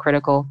is also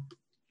critical.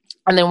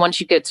 And then once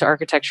you get to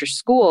architecture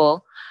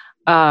school,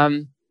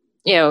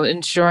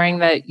 ensuring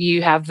that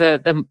you have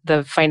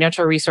the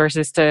financial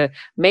resources to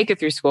make it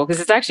through school, because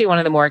it's actually one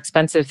of the more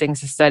expensive things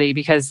to study,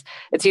 because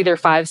it's either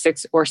 5,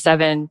 6, or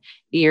 7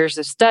 years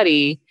of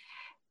study,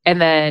 and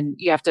then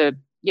you have to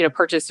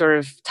purchase sort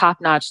of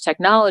top-notch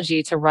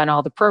technology to run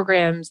all the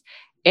programs,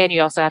 and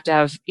you also have to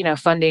have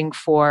funding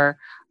for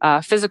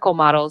physical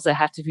models that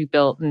have to be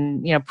built,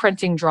 and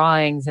printing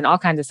drawings and all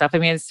kinds of stuff. I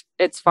mean,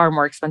 it's far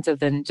more expensive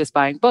than just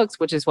buying books,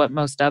 which is what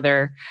most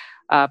other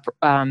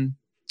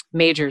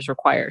majors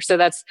require. So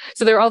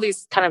there are all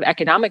these kind of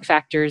economic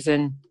factors,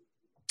 and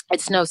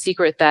it's no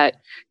secret that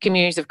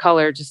communities of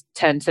color just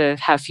tend to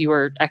have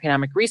fewer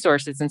economic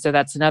resources. And so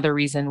that's another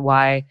reason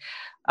why,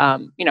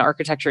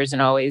 architecture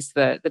isn't always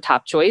the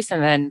top choice.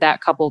 And then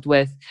that, coupled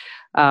with,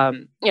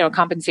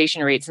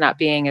 compensation rates not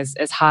being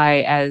as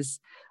high as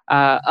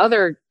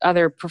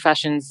other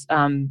professions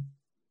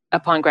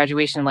upon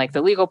graduation, like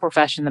the legal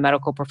profession, the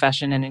medical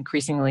profession, and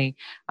increasingly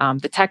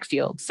the tech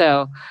field.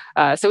 So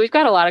we've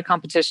got a lot of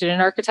competition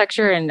in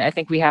architecture, and I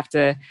think we have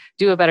to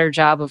do a better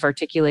job of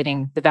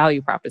articulating the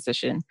value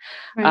proposition.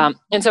 Right.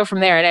 And so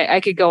from there, and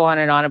I could go on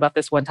and on about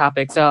this one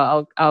topic,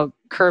 so I'll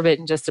curb it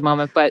in just a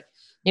moment. But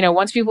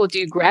once people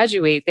do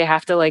graduate, they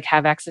have to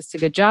have access to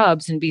good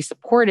jobs and be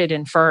supported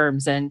in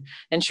firms, and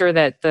ensure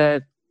that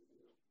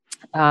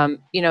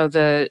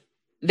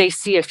they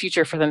see a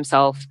future for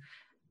themselves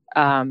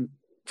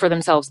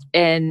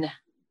in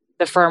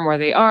the firm where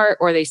they are,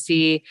 or they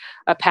see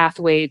a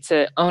pathway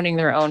to owning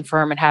their own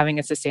firm and having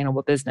a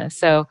sustainable business.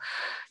 So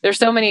there's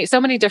so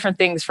many different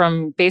things,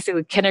 from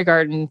basically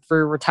kindergarten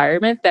for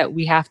retirement, that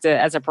we have to,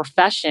 as a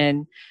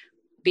profession,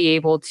 be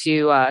able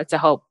to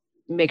help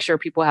make sure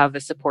people have the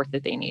support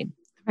that they need.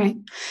 Right.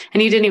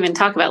 And you didn't even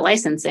talk about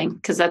licensing,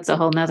 because that's a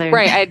whole nother.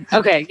 Right.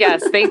 Okay.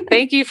 Yes.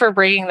 Thank you for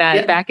bringing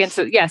that back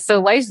into.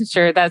 So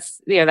licensure,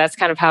 that's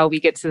kind of how we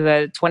get to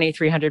the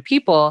 2,300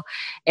 people.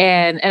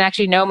 And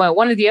actually, NOMA,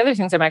 one of the other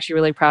things I'm actually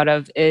really proud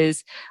of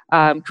is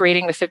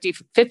creating the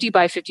 50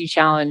 by 50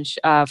 challenge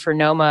for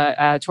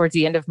NOMA towards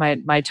the end of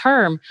my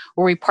term,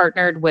 where we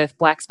partnered with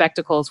Black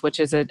Spectacles, which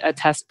is a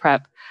test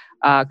prep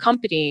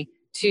company,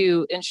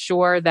 to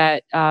ensure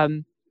that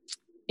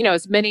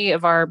as many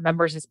of our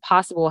members as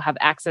possible have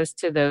access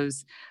to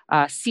those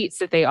seats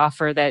that they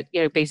offer, that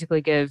basically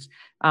give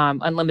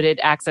unlimited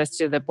access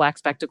to the Black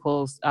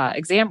Spectacles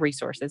exam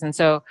resources. And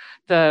so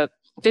the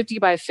 50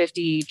 by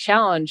 50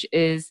 challenge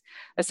is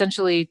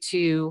essentially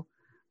to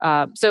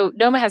so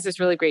NOMA has this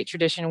really great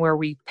tradition where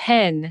we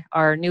pin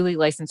our newly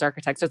licensed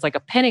architects. So it's like a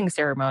pinning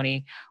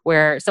ceremony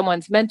where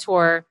someone's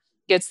mentor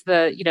gets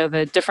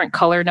the different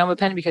color NOMA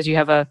pin, because you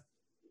have a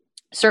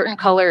certain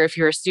color if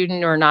you're a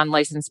student or a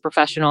non-licensed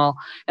professional,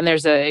 and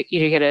there's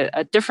you get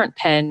a different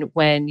pen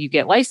when you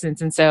get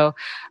licensed. And so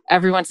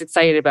everyone's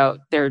excited about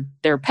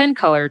their pen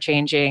color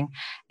changing.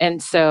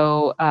 And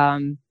so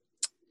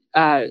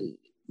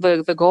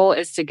the goal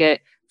is to get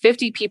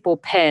 50 people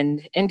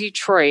pinned in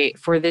Detroit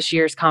for this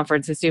year's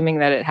conference, assuming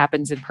that it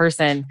happens in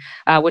person,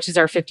 which is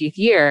our 50th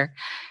year.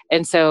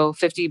 And so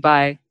 50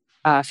 by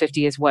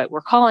 50 is what we're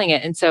calling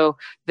it. And so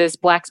this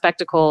Black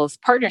Spectacles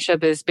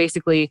partnership is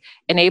basically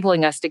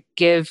enabling us to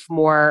give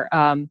more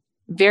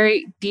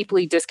very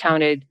deeply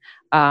discounted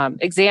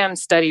exam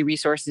study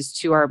resources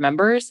to our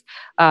members,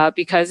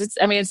 because it's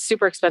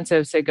super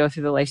expensive to go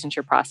through the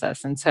licensure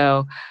process. And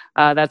so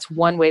that's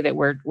one way that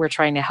we're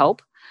trying to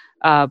help.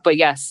 But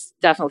yes,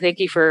 definitely. Thank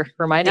you for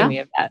reminding me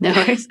of that. No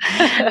worries.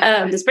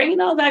 Just bringing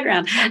it all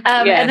background.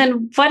 And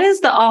then what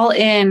is the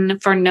All-In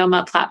for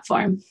NOMA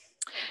platform?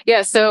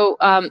 Yeah. So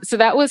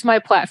that was my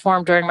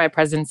platform during my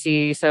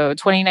presidency. So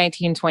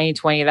 2019,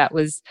 2020, that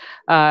was,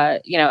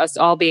 us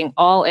all being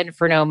all in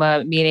for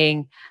NOMA,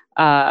 meaning,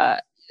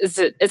 it's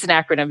an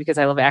acronym because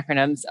I love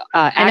acronyms.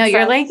 I know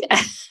you're like,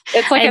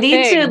 it's like I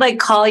need to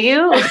call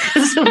you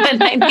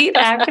when I need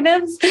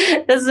acronyms.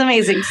 This is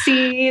amazing.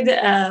 SEED,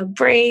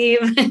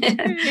 BRAVE.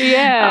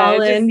 Yeah.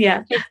 All in.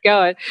 Yeah. Keep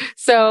going.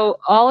 So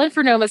All In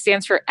for NOMA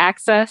stands for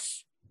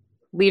Access,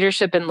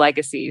 Leadership, and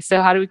Legacy.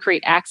 So how do we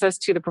create access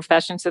to the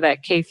profession so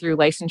that K through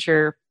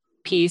licensure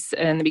piece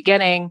in the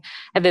beginning.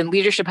 And then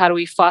leadership, how do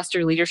we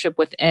foster leadership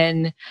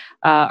within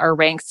our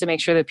ranks to make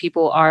sure that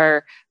people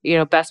are,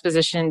 best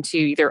positioned to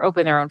either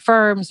open their own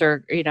firms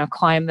or,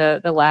 climb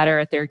the ladder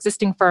at their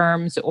existing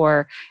firms,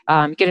 or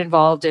get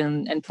involved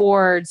in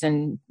boards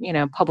and,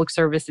 public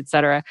service, et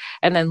cetera.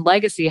 And then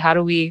legacy, how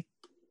do we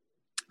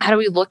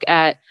look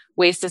at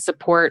ways to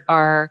support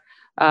our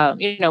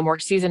more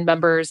seasoned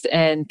members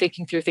and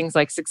thinking through things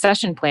like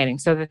succession planning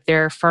so that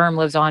their firm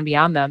lives on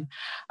beyond them?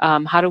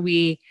 How do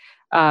we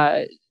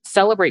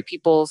celebrate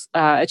people's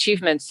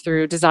achievements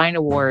through design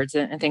awards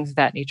and things of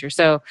that nature?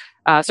 So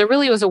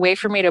really it was a way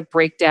for me to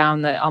break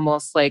down the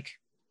almost like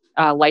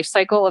life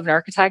cycle of an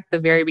architect, the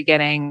very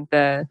beginning,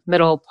 the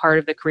middle part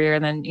of the career,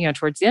 and then,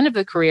 towards the end of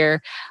the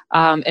career,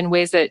 in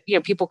ways that,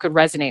 people could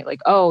resonate, like,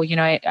 oh,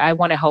 I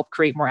want to help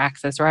create more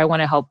access, or I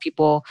want to help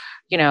people,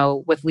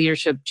 with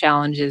leadership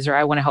challenges, or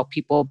I want to help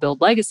people build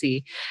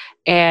legacy.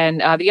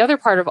 And the other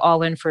part of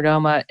All In for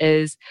NOMA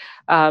is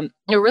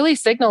really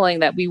signaling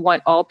that we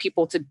want all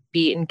people to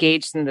be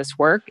engaged in this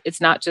work.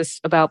 It's not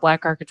just about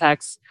Black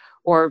architects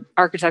or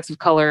architects of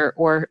color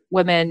or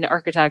women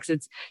architects.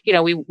 It's,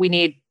 we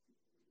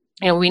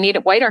need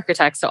white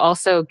architects to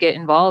also get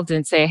involved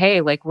and say,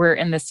 hey, like, we're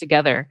in this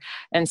together.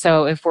 And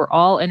so if we're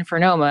all in for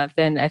NOMA,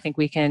 then I think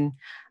we can,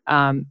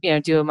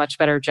 do a much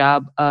better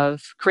job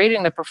of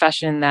creating the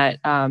profession that,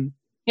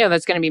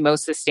 that's going to be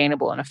most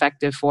sustainable and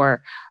effective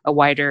for a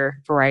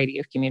wider variety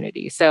of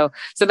communities. So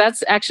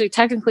that's actually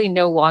technically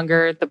no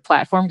longer the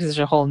platform, because there's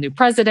a whole new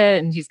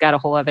president and he's got a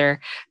whole other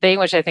thing,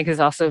 which I think is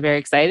also very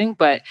exciting.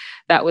 But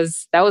that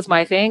was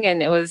my thing,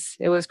 and it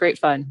was great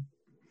fun.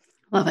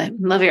 Love it.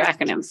 Love your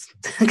acronyms.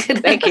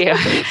 Thank you.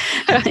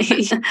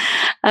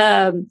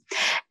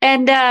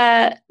 And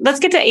let's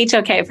get to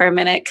HOK for a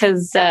minute,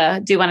 because I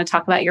do want to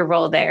talk about your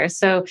role there.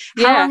 So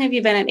how long have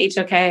you been at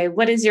HOK?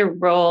 What is your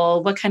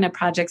role? What kind of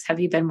projects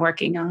have you been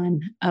working on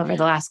over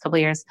the last couple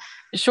of years?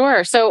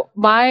 Sure. So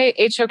my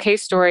HOK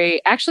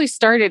story actually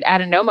started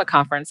at a NOMA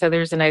conference. So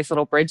there's a nice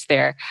little bridge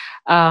there.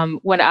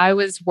 When I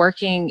was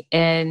working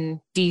in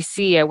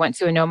DC, I went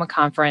to a NOMA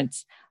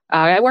conference.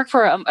 I worked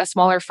for a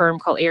smaller firm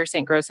called Ayer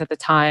St. Gross at the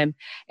time.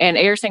 And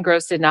Ayer St.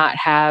 Gross did not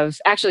have,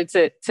 actually,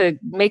 to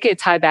make it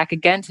tie back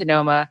again to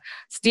NOMA,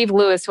 Steve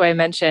Lewis, who I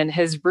mentioned,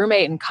 his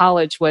roommate in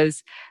college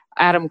was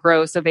Adam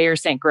Gross of Ayer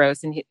St.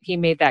 Gross. And he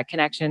made that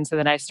connection. So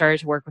then I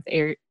started to work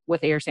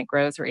with Ayer St.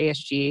 Gross, or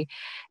ASG.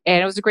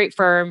 And it was a great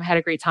firm, had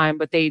a great time,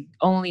 but they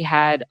only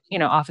had,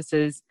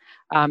 offices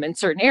in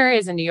certain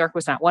areas, and New York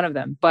was not one of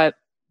them. But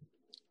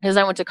because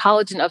I went to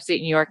college in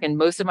upstate New York and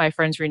most of my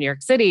friends were in New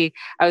York City,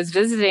 I was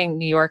visiting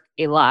New York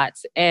a lot.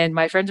 And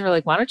my friends were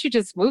like, why don't you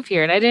just move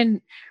here? And I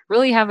didn't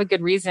really have a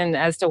good reason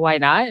as to why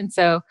not. And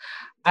so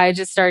I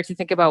just started to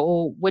think about,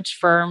 well, which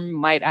firm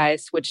might I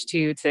switch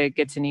to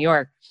get to New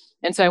York?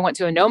 And so I went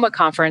to a NOMA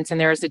conference,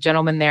 and there was a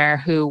gentleman there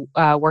who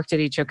worked at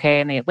HOK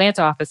in the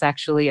Atlanta office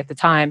actually at the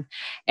time.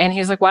 And he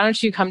was like, why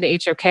don't you come to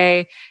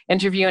HOK,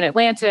 interview in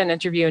Atlanta and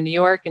interview in New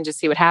York and just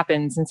see what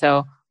happens? And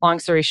so long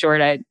story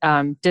short, I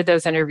did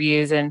those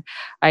interviews, and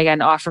I got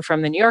an offer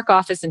from the New York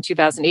office in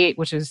 2008,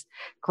 which was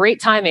great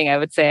timing, I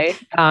would say.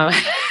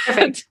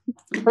 Perfect.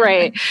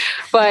 Right.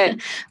 But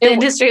the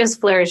industry was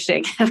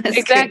flourishing.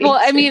 Exactly. Well,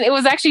 I mean, it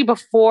was actually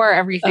before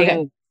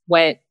everything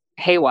went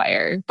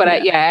haywire. But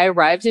I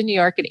arrived in New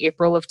York in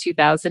April of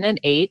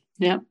 2008.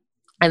 Yeah.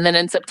 And then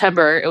in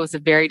September, it was a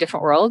very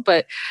different world.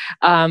 But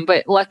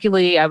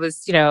luckily, I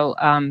was,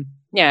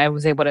 I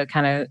was able to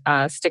kind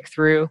of stick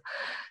through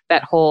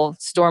that whole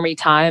stormy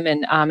time.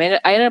 And I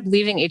ended up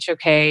leaving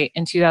HOK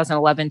in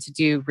 2011 to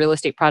do real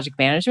estate project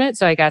management.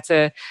 So I got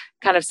to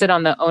kind of sit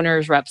on the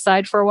owner's rep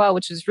side for a while,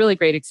 which was really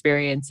great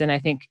experience. And I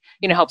think,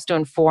 helps to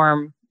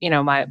inform,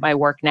 my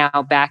work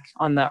now back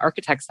on the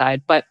architect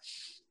side. But,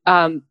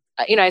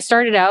 I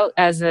started out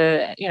as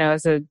a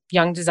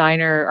young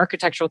designer.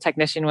 Architectural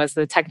technician was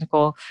the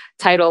technical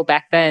title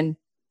back then.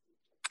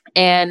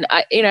 And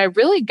I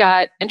really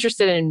got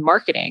interested in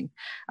marketing.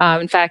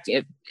 In fact,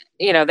 the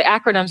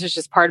acronyms is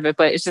just part of it,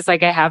 but it's just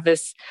like I have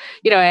this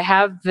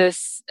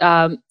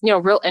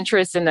real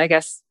interest in, I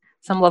guess,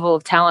 some level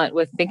of talent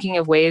with thinking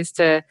of ways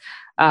to,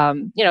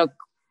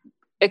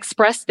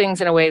 express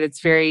things in a way that's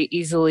very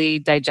easily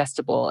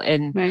digestible.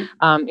 And, right.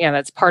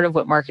 That's part of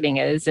what marketing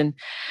is. And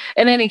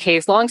in any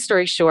case, long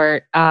story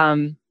short,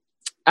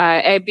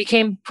 I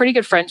became pretty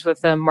good friends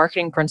with the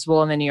marketing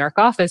principal in the New York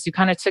office, who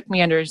kind of took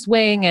me under his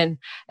wing and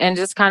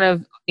just kind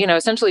of,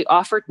 essentially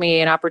offered me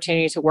an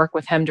opportunity to work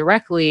with him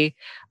directly.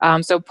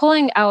 So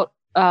pulling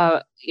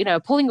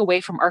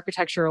away from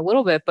architecture a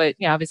little bit, but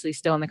obviously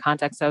still in the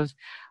context of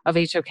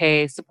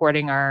HOK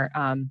supporting our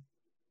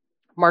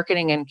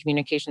marketing and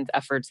communications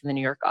efforts in the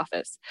New York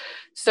office.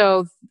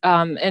 So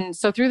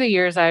so through the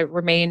years, I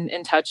remain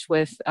in touch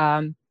with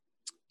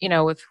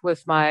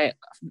with my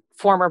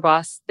former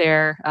boss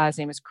there. His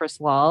name is Chris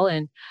Lal.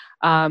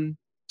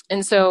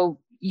 And so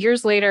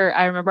years later,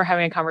 I remember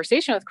having a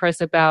conversation with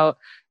Chris about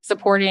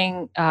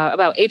supporting,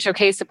 about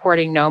HOK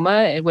supporting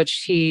NOMA, in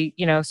which he,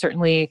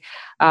 certainly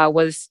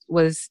was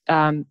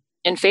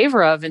in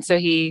favor of. And so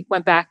he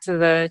went back to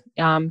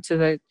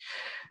the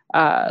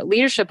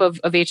leadership of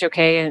HOK,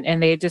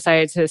 and they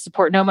decided to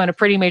support NOMA in a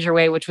pretty major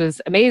way, which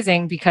was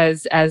amazing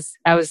because as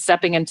I was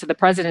stepping into the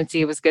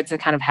presidency, it was good to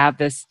kind of have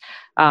this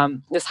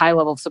high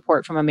level of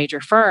support from a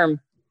major firm.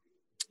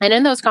 And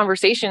in those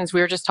conversations,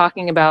 we were just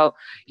talking about,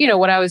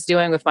 what I was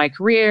doing with my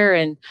career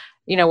and,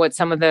 what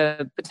some of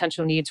the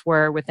potential needs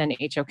were within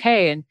HOK.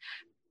 And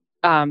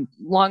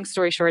long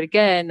story short,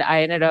 again,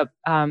 I ended up,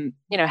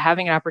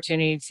 having an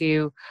opportunity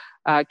to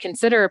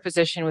consider a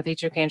position with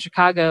HOK in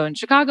Chicago. And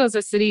Chicago is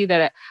a city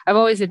that I've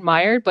always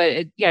admired,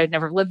 but I'd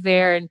never lived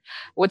there. And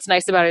what's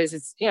nice about it is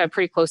it's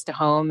pretty close to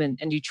home and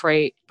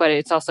Detroit, but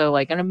it's also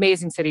like an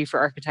amazing city for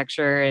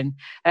architecture, and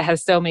it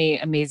has so many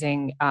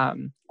amazing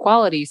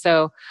qualities.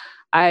 So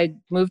I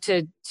moved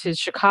to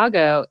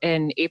Chicago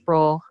in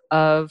April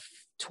of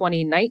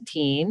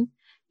 2019,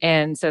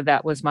 and so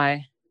that was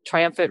my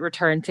triumphant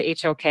return to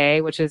HOK,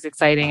 which is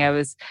exciting. I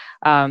was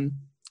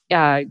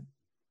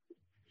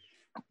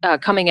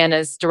coming in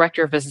as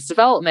director of business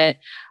development,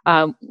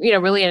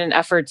 really in an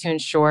effort to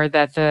ensure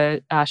that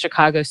the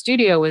Chicago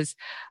studio was,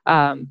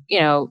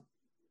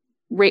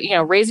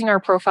 raising our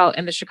profile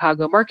in the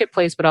Chicago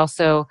marketplace, but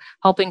also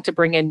helping to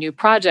bring in new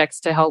projects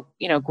to help,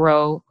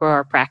 grow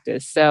our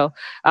practice. So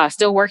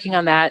still working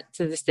on that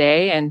to this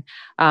day. And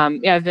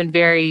I've been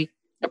very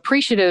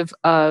appreciative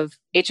of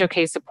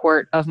HOK's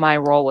support of my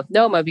role with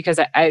NOMA, because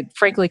I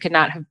frankly could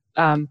not have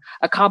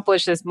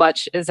accomplished as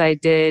much as I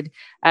did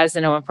as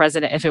the NOMA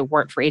president if it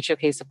weren't for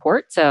HOK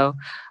support. So,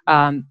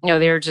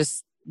 they're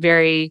just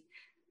very,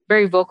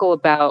 very vocal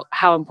about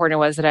how important it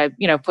was that I,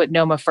 put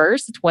NOMA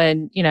first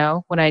when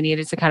I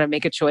needed to kind of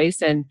make a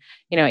choice. And,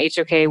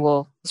 HOK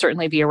will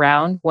certainly be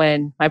around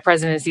when my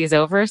presidency is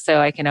over, so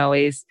I can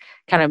always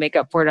kind of make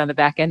up for it on the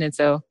back end. And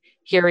so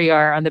here we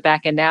are on the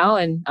back end now,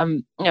 and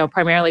I'm,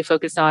 primarily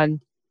focused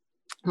on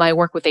my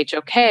work with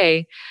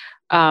HOK,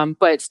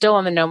 but still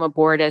on the NOMA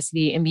board as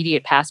the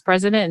immediate past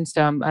president. And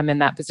so I'm in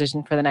that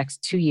position for the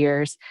next 2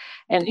 years,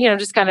 and,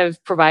 just kind of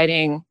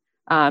providing,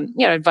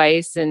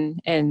 advice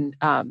and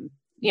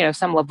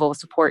some level of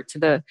support to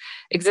the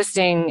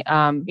existing,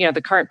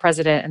 the current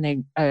president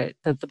and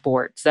the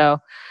board. So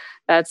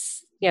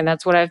that's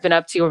what I've been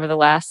up to over the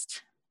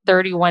last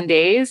 31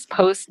 days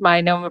post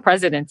my NOMA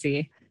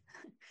presidency.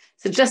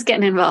 So just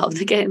getting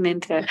involved, getting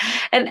into it.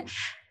 And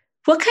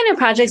what kind of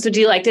projects would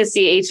you like to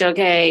see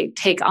HOK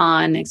take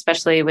on,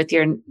 especially with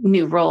your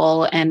new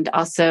role? And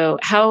also,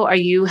 how are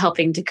you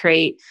helping to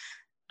create,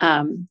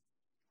 create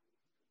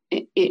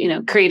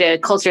a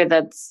culture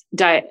that's,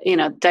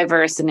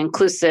 diverse and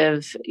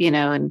inclusive,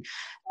 and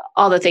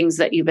all the things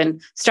that you've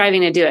been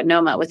striving to do at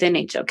NOMA within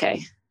HOK?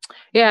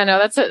 Yeah, no,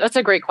 that's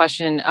a great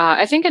question.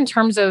 I think in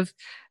terms of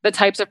the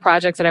types of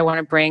projects that I want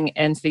to bring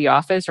into the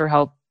office or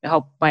help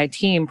my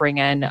team bring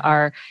in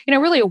are,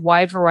 really a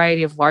wide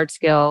variety of large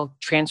scale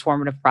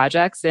transformative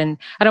projects. And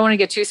I don't want to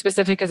get too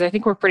specific because I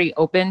think we're pretty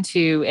open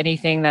to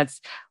anything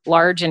that's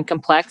large and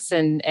complex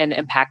and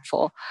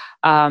impactful.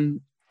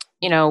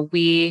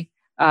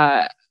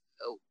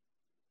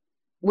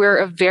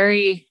 We're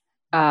very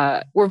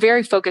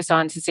focused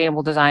on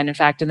sustainable design. In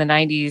fact, in the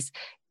 90s,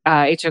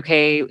 HOK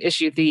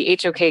issued the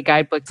HOK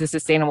Guidebook to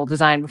Sustainable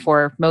Design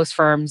before most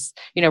firms,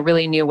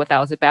 really knew what that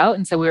was about.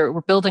 And so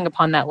we're building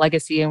upon that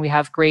legacy, and we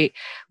have great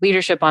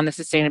leadership on the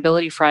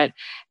sustainability front.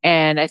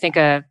 And I think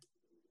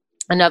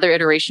another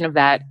iteration of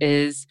that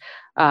is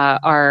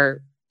our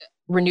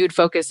renewed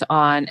focus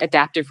on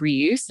adaptive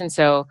reuse. And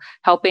so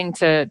helping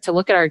to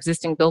look at our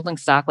existing building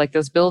stock, like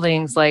those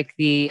buildings, like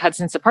the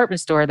Hudson's department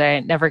store that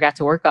I never got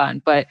to work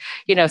on. But,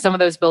 some of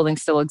those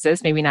buildings still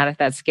exist, maybe not at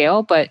that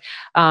scale, but,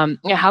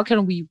 how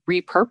can we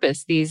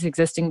repurpose these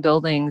existing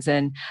buildings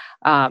and,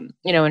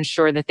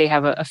 ensure that they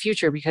have a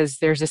future? Because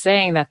there's a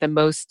saying that the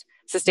most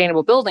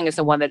sustainable building is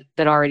the one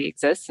that already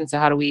exists. And so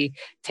how do we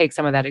take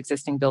some of that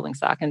existing building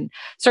stock? And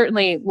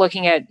certainly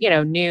looking at,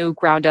 new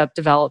ground up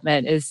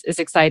development is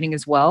exciting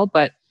as well.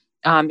 But,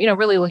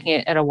 really looking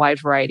at a wide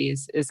variety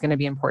is going to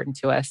be important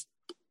to us.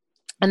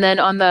 And then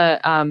on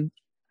the,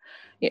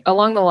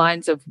 along the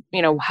lines of,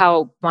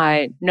 how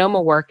my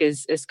NOMA work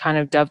is kind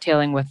of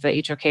dovetailing with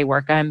the HOK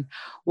work, I'm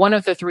one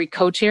of the 3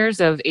 co-chairs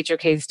of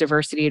HOK's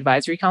Diversity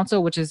Advisory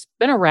Council, which has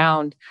been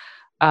around,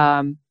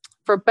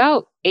 for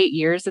about 8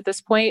 years at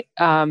this point.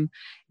 And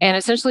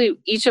essentially,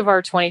 each of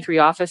our 23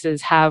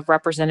 offices have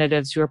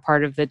representatives who are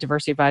part of the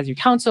Diversity Advisory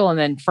Council. And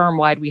then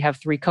firm-wide, we have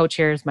 3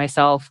 co-chairs,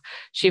 myself,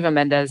 Shiva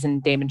Mendez,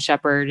 and Damon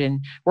Shepard. And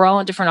we're all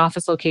in different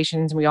office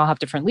locations, and we all have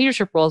different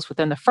leadership roles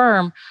within the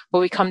firm, but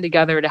we come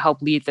together to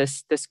help lead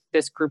this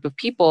group of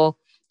people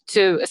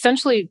to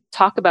essentially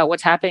talk about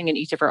what's happening in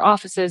each of our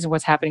offices and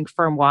what's happening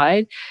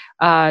firm-wide,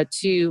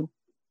 to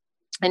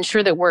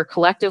ensure that we're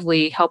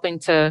collectively helping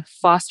to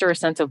foster a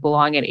sense of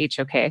belonging at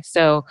HOK.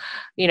 So,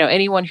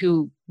 anyone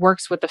who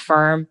works with the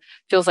firm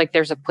feels like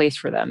there's a place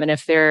for them. And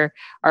if there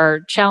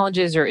are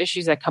challenges or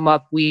issues that come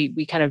up,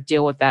 we kind of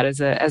deal with that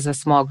as a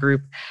small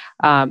group,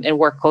 and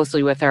work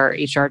closely with our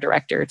HR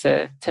director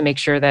to make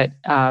sure that,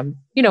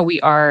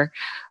 we are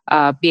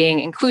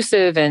being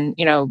inclusive and,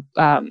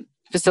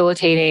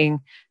 facilitating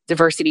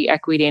diversity,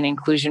 equity, and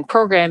inclusion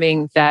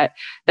programming that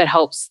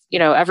helps,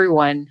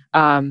 everyone,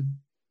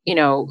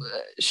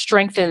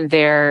 strengthen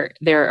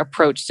their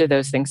approach to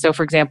those things. So,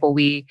 for example,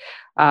 we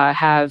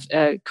have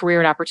a career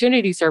and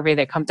opportunity survey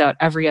that comes out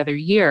every other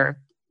year,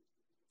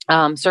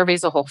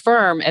 surveys the whole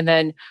firm, and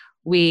then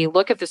we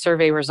look at the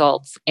survey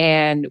results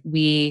and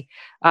we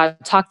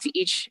talk to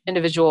each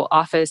individual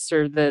office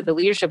or the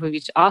leadership of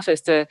each office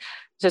to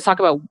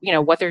talk about,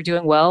 what they're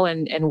doing well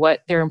and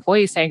what their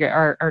employees saying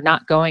are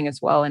not going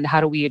as well, and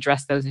how do we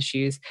address those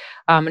issues.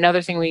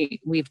 Another thing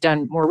we've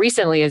done more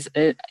recently is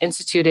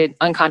instituted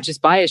unconscious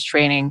bias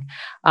training,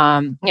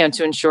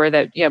 to ensure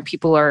that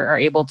people are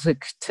able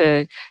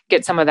to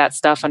get some of that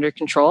stuff under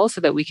control,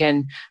 so that we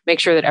can make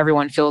sure that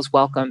everyone feels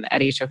welcome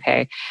at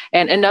HOK.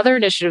 And another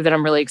initiative that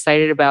I'm really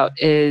excited about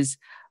is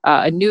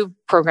a new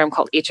program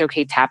called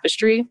HOK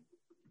Tapestry,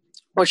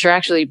 which we're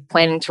actually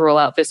planning to roll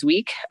out this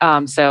week.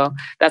 So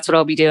that's what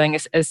I'll be doing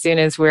as soon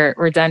as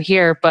we're done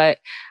here. But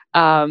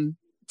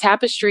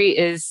Tapestry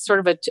is sort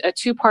of a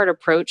two-part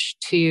approach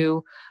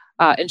to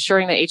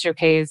ensuring that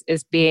HOK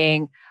is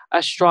being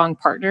a strong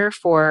partner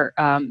for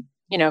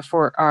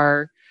for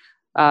our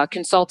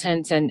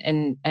consultants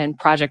and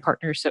project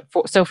partners.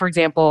 So for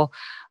example,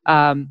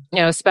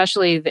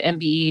 especially the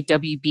MBE,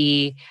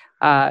 WB,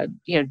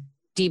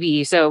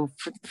 DBE. So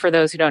for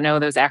those who don't know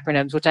those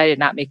acronyms, which I did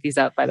not make these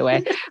up, by the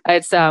way,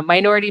 it's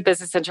Minority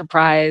Business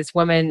Enterprise,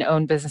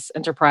 Women-Owned Business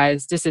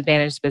Enterprise,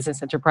 Disadvantaged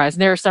Business Enterprise.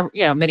 And there are some,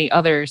 many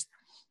others.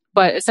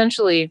 But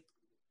essentially,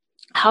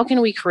 how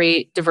can we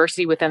create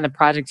diversity within the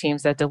project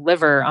teams that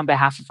deliver on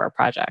behalf of our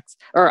projects,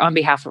 or on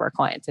behalf of our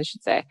clients, I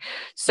should say.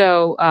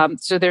 So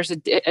there's a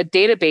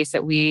database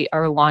that we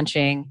are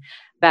launching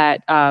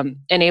that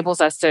enables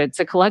us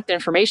to collect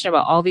information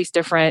about all these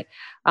different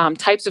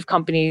types of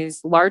companies,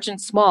 large and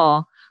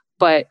small,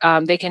 but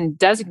they can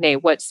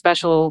designate what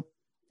special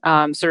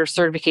sort of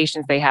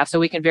certifications they have. So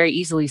we can very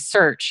easily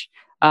search.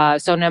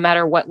 So no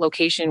matter what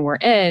location we're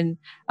in,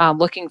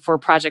 looking for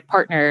project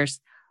partners,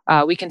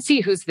 we can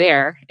see who's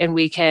there, and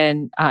we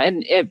can,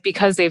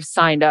 because they've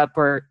signed up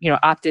or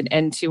opted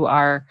into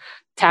our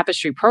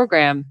Tapestry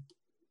program,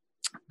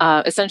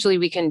 essentially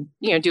we can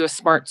do a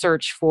smart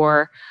search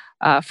for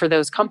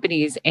those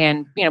companies,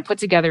 and put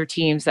together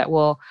teams that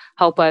will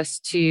help us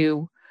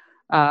to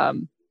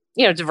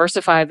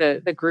diversify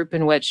the group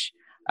in which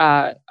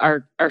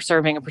are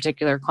serving a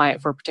particular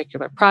client for a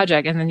particular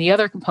project. And then the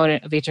other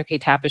component of HOK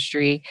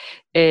Tapestry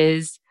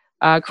is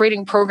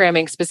creating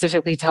programming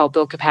specifically to help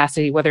build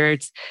capacity, whether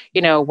it's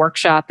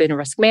workshop in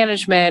risk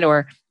management,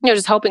 or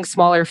just helping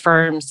smaller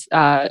firms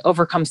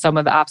overcome some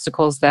of the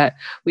obstacles that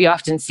we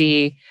often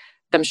see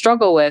them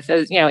struggle with.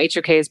 As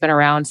HOK has been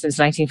around since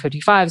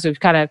 1955, so we've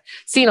kind of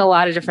seen a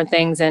lot of different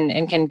things and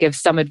can give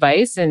some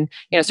advice, and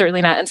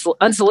certainly not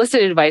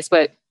unsolicited advice,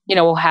 but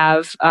we'll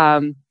have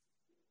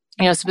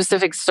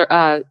specific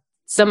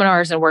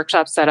seminars and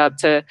workshops set up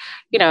to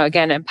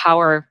again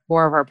empower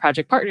more of our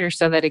project partners,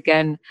 so that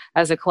again,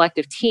 as a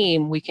collective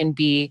team, we can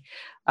be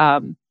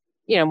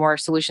more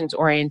solutions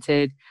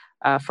oriented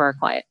for our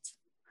clients.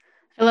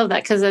 I love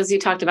that, because as you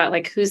talked about,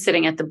 like, who's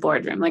sitting at the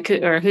boardroom,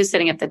 or who's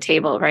sitting at the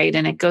table, right?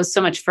 And it goes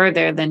so much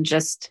further than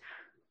just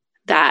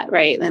that,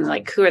 right? And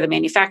like, who are the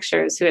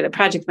manufacturers? Who are the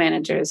project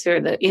managers? Who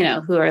are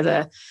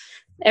the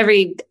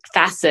every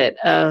facet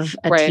of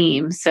a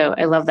team? So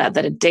I love that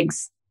it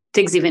digs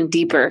even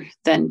deeper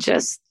than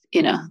just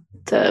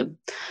the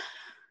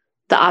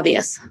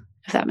obvious,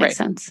 if that makes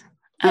sense.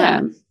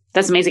 Yeah.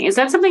 That's amazing. Is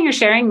that something you're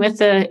sharing with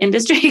the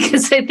industry?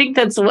 Because I think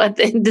that's what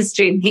the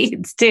industry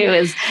needs too,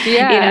 is to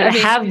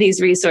have these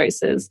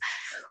resources.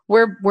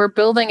 We're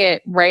building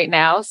it right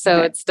now, so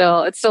it's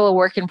still a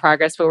work in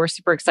progress. But we're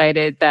super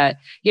excited that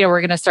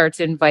we're going to start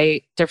to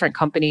invite different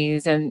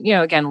companies, and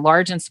again,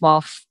 large and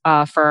small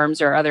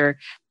firms or other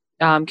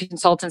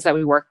consultants that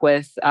we work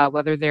with,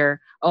 whether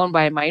they're owned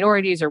by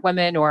minorities or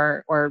women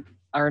or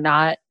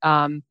not.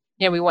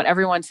 We want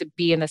everyone to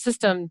be in the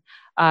system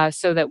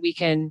so that we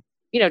can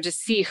just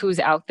see who's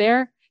out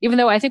there, even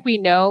though I think we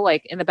know,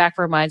 like, in the back of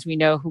our minds, we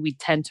know who we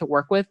tend to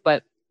work with.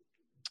 But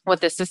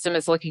what this system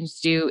is looking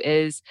to do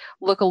is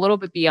look a little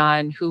bit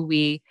beyond who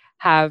we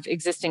have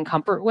existing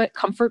comfort with,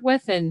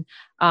 and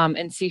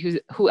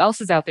see who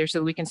else is out there, so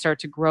that we can start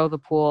to grow the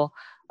pool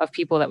of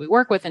people that we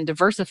work with and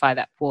diversify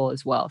that pool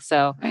as well.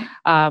 So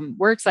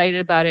we're excited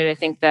about it. I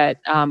think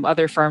that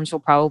other firms will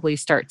probably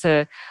start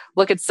to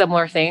look at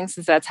similar things,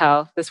 since that's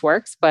how this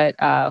works. But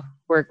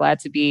we're glad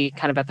to be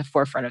kind of at the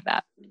forefront of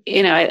that.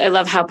 I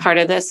love how part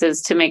of this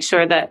is to make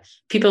sure that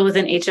people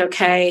within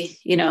HOK,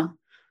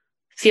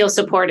 feel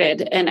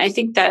supported. And I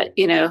think that,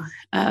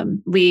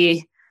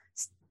 we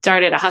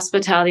started a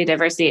Hospitality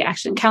Diversity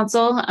Action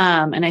Council.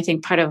 And I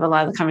think part of a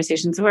lot of the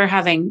conversations we're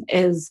having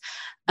is,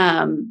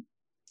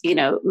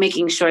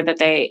 making sure that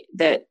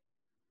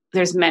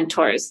there's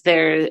mentors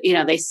there,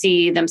 they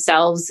see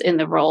themselves in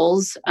the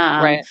roles.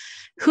 Right.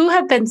 Who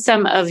have been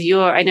some of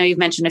I know you've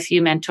mentioned a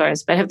few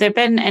mentors, but have there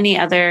been any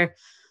other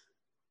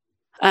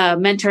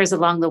mentors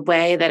along the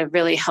way that have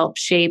really helped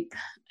shape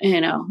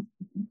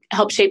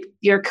help shape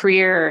your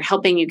career or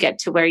helping you get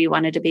to where you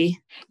wanted to be?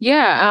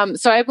 Yeah.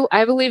 So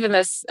I believe in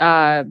this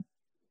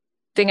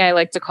thing I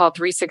like to call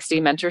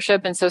 360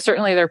 mentorship. And so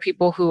certainly there are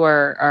people who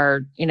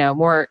are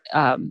more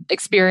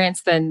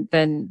experienced than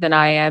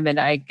I am. And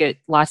I get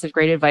lots of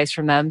great advice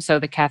from them. So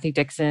the Kathy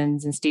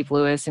Dixons and Steve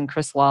Lewis and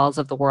Chris Walls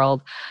of the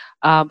world.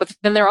 But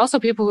then there are also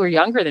people who are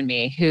younger than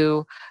me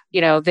who,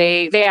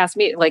 they ask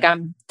me, like,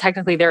 I'm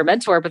technically their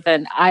mentor, but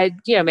then I,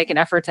 make an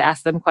effort to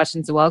ask them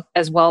questions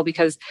as well,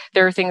 because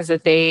there are things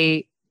that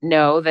they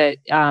know that,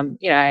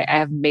 I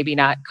have maybe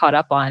not caught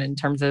up on in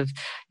terms of,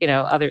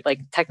 other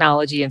like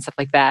technology and stuff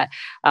like that.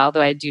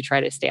 Although I do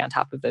try to stay on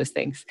top of those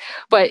things.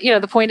 But,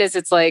 the point is,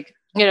 it's like,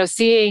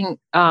 seeing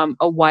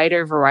a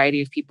wider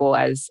variety of people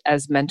as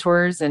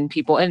mentors and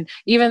people, and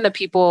even the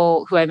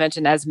people who I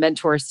mentioned as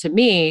mentors to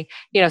me,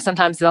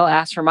 sometimes they'll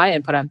ask for my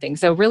input on things.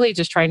 So really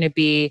just trying to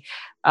be,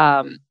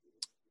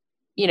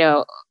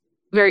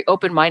 very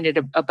open-minded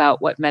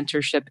about what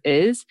mentorship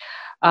is.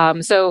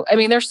 So, I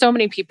mean, there's so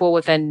many people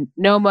within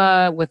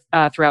NOMA,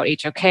 throughout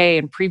HOK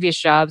and previous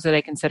jobs that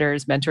I consider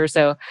as mentors.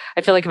 So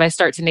I feel like if I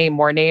start to name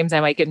more names, I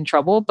might get in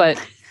trouble.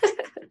 But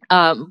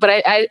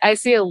I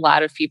see a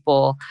lot of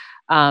people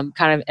kind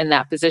of in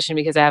that position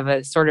because I have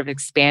a sort of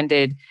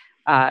expanded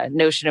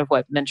notion of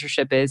what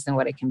mentorship is and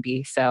what it can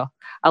be. So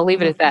I'll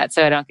leave it at that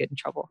so I don't get in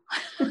trouble.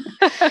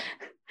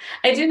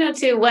 I do know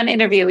too, one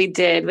interview we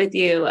did with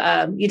you,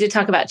 you did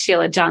talk about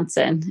Sheila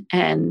Johnson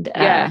and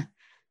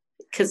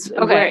because you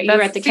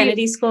were at the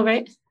Kennedy School,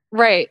 right?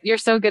 Right. You're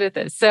so good at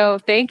this. So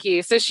thank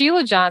you. So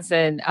Sheila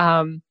Johnson,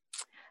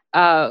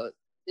 so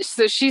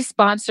she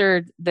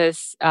sponsored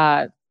this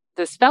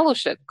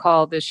fellowship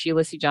called the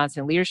Sheila C.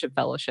 Johnson Leadership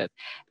Fellowship.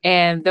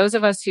 And those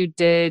of us who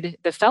did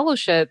the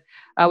fellowship,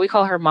 we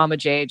call her Mama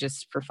J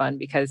just for fun,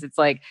 because it's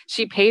like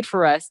she paid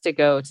for us to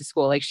go to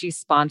school. Like she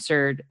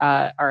sponsored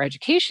our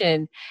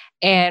education.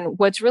 And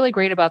what's really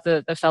great about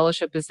the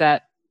fellowship is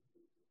that,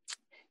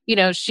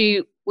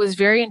 she was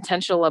very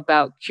intentional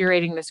about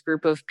curating this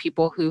group of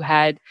people who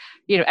had,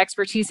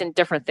 expertise in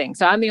different things.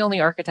 So I'm the only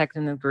architect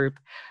in the group.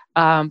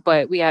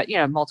 But we had,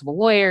 multiple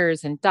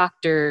lawyers and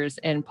doctors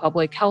and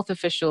public health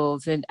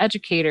officials and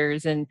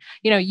educators and,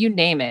 you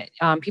name it,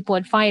 people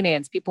in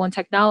finance, people in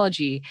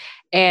technology.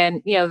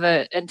 And,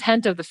 the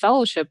intent of the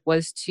fellowship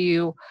was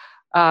to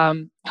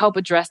help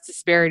address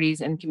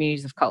disparities in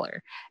communities of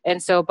color.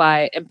 And so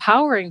by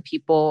empowering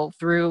people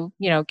through,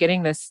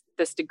 getting this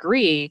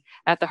degree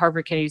at the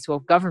Harvard Kennedy School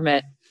of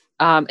Government,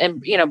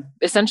 and,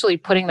 essentially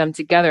putting them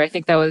together, I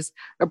think that was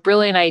a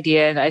brilliant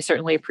idea. And I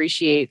certainly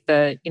appreciate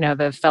the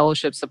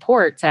fellowship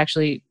support to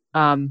actually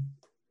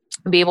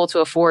be able to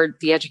afford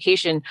the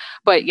education.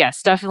 But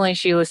yes, definitely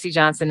Sheila C.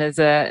 Johnson is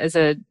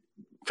a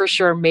for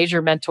sure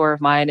major mentor of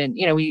mine. And,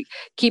 we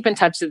keep in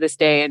touch to this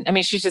day. And I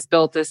mean, she's just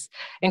built this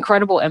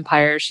incredible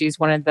empire. She's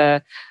one of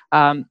the,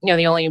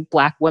 the only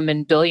Black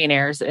women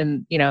billionaires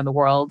in the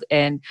world.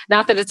 And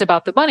not that it's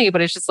about the money,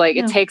 but it's just like,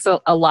 it takes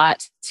a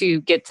lot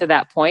to get to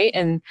that point.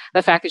 And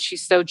the fact that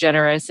she's so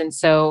generous and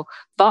so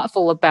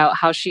thoughtful about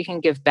how she can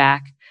give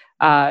back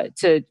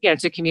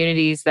to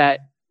communities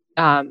that,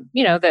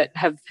 that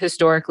have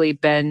historically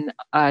been,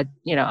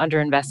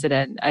 underinvested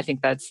in. I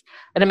think that's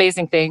an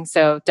amazing thing.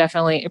 So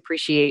definitely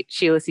appreciate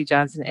Sheila C.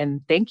 Johnson,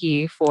 and thank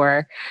you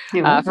for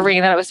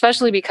bringing that up,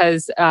 especially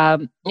because,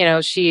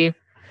 she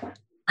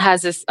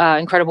has this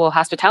incredible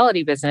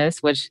hospitality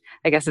business, which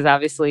I guess is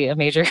obviously a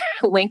major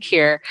link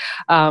here.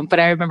 But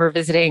I remember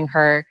visiting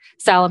her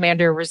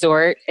Salamander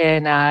Resort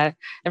in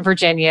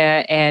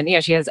Virginia, and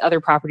she has other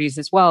properties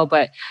as well.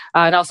 But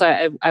and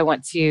also I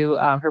went to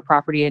her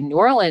property in New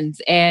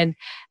Orleans, and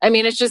I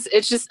mean it's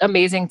just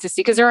amazing to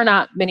see, because there are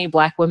not many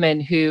Black women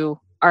who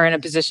are in a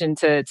position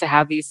to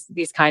have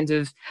these kinds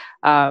of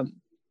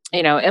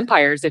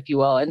empires, if you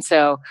will. And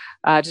so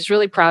just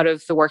really proud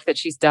of the work that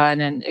she's done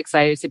and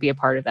excited to be a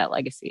part of that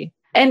legacy.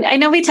 And I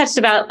know we touched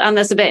on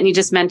this a bit and you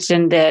just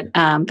mentioned it,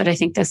 but I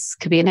think this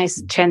could be a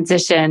nice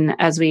transition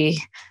as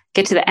we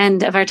get to the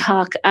end of our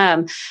talk.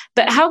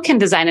 But how can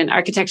design and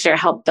architecture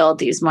help build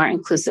these more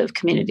inclusive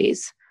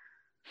communities?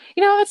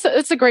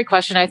 It's a great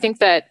question. I think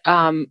that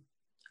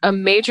a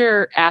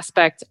major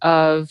aspect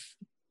of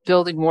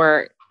building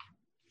more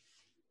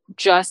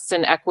just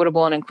and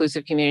equitable and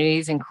inclusive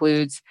communities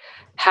includes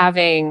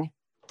having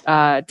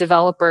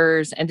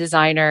developers and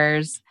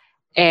designers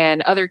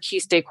and other key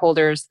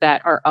stakeholders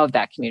that are of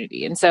that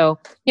community. And so,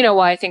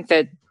 why I think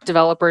that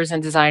developers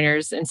and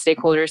designers and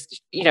stakeholders,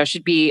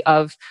 should be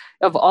of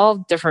all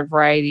different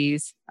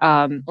varieties.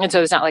 And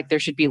so it's not like there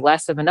should be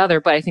less of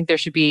another, but I think there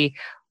should be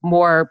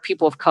more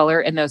people of color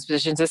in those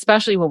positions,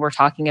 especially when we're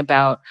talking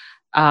about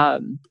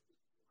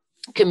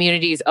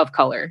communities of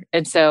color.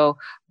 And so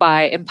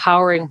by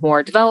empowering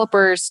more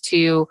developers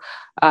to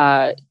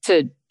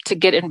to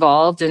get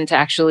involved and to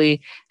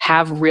actually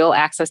have real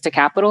access to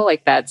capital,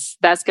 like that's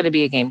going to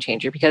be a game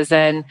changer, because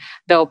then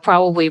they'll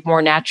probably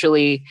more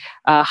naturally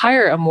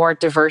hire a more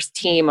diverse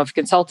team of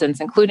consultants,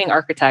 including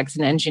architects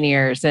and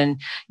engineers, and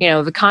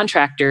the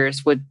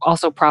contractors would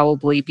also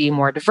probably be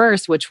more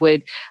diverse, which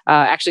would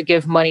actually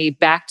give money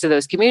back to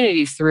those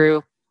communities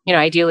through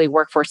ideally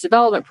workforce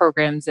development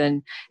programs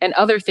and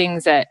other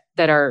things that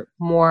are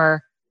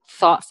more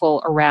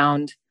thoughtful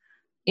around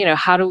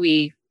how do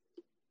we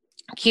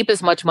keep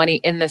as much money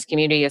in this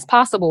community as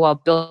possible while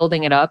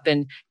building it up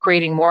and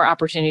creating more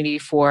opportunity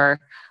for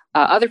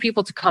other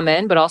people to come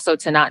in, but also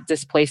to not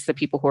displace the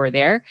people who are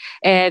there.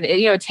 And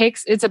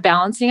it's a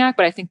balancing act,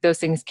 but I think those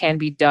things can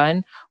be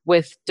done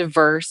with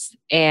diverse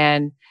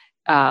and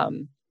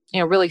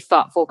really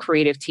thoughtful,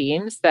 creative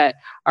teams that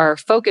are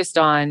focused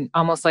on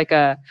almost like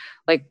a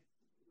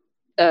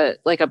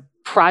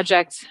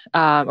project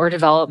or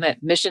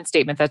development mission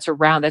statement that's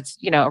around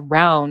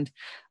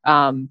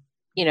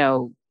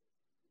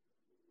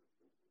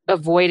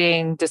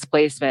avoiding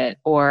displacement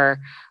or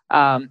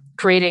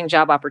creating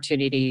job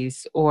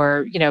opportunities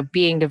or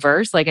being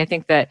diverse. Like I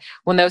think that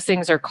when those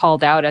things are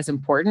called out as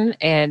important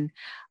and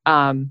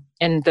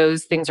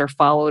those things are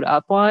followed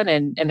up on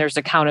and there's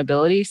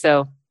accountability.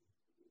 So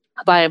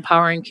by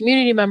empowering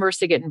community members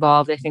to get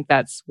involved, I think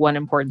that's one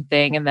important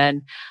thing. And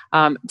then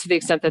to the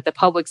extent that the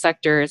public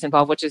sector is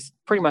involved, which is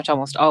pretty much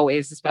almost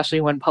always, especially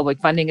when public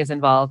funding is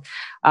involved,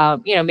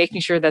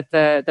 making sure that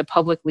the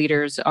public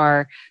leaders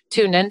are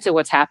tuned into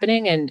what's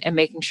happening and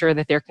making sure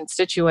that their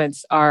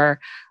constituents are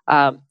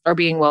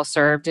being well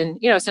served and,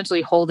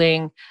 essentially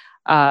holding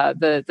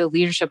the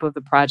leadership of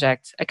the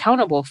project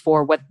accountable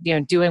for what,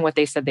 doing what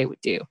they said they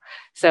would do.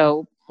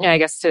 So I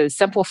guess to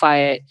simplify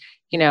it,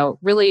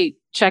 really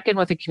check in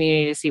with the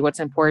community to see what's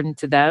important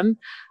to them.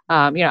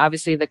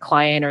 Obviously the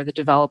client or the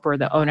developer,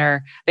 the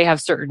owner, they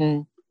have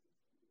certain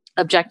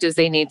objectives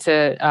they need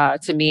to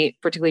meet,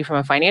 particularly from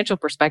a financial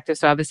perspective.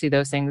 So obviously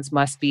those things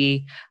must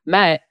be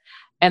met.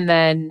 And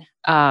then,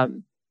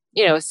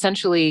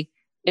 essentially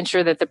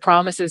ensure that the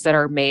promises that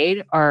are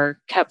made are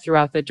kept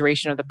throughout the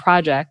duration of the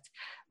project,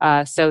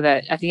 so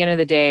that at the end of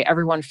the day,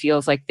 everyone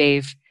feels like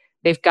they've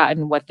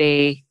gotten what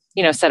they,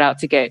 set out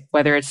to get,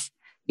 whether it's,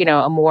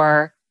 a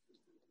more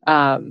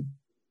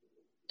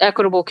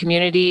equitable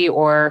community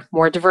or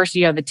more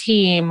diversity on the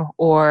team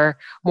or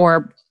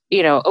more,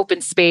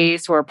 open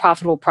space or a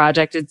profitable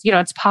project. It's,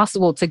 it's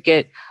possible to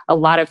get a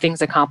lot of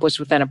things accomplished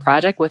within a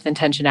project with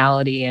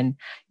intentionality and,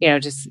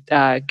 just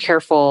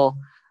careful,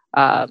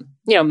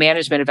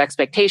 management of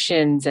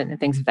expectations and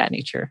things of that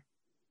nature.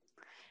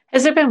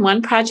 Has there been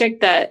one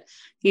project that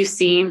you've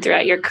seen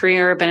throughout your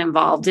career or been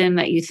involved in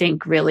that you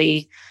think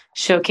really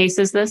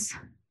showcases this?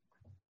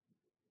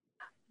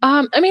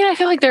 I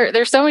feel like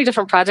there's so many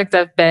different projects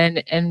I've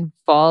been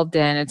involved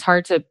in. It's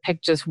hard to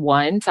pick just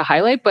one to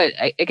highlight, but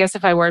I guess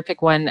if I were to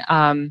pick one,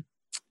 not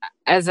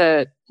as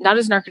an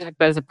architect,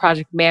 but as a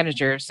project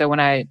manager. So when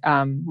I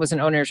was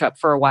an ownership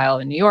for a while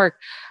in New York,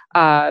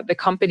 the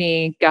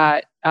company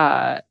got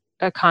a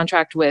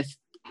contract with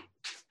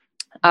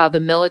the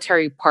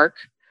Military Park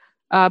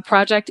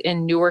project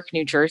in Newark,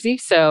 New Jersey.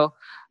 So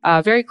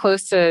very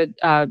close to,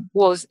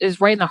 is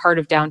right in the heart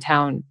of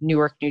downtown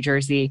Newark, New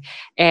Jersey.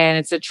 And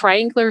it's a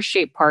triangular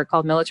shaped park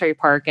called Military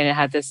Park. And it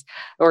had this,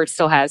 or it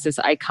still has this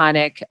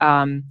iconic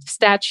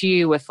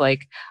statue with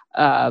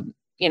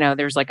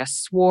there's like a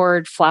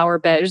sword flower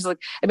bed. There's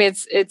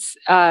it's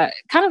kind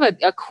of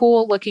a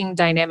cool looking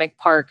dynamic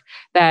park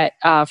that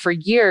for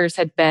years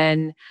had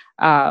been,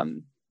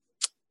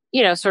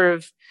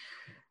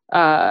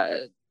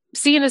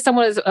 seen as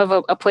somewhat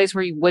of a place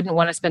where you wouldn't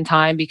want to spend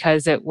time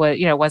because it was,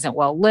 wasn't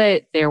well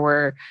lit. There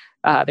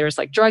was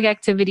like drug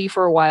activity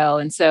for a while.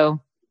 And so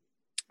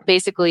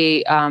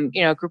basically,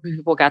 a group of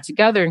people got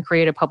together and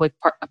created a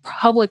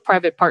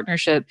public-private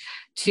partnership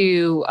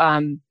to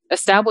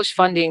establish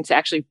funding to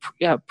actually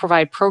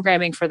provide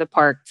programming for the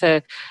park,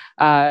 to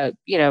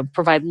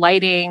provide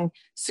lighting,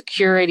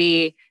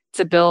 security,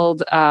 to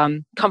build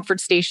comfort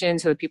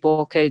stations so that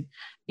people could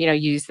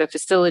use the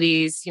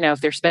facilities, if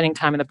they're spending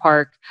time in the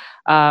park.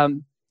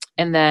 And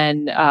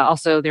then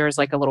also there was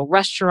like a little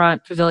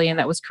restaurant pavilion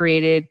that was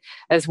created,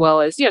 as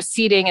well as,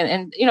 seating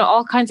and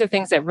all kinds of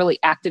things that really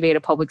activate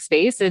a public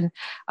space. And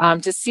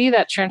to see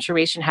that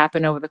transformation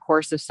happen over the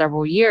course of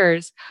several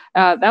years,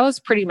 that was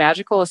pretty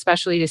magical,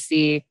 especially to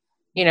see,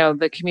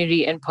 the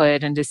community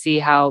input and to see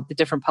how the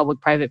different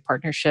public-private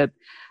partnership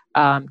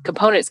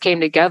components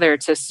came together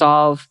to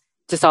solve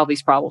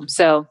these problems.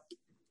 So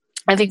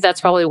I think that's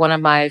probably one of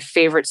my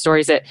favorite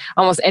stories that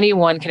almost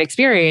anyone can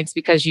experience,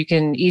 because you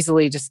can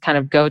easily just kind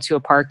of go to a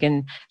park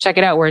and check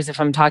it out. Whereas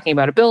if I'm talking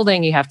about a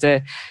building, you have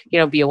to,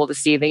 be able to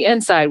see the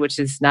inside, which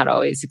is not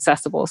always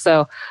accessible.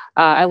 So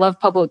I love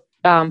public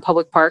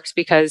parks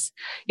because,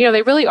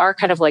 they really are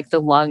kind of like the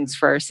lungs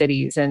for our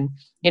cities. And,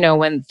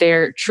 when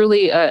they're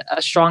truly a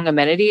strong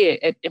amenity,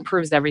 it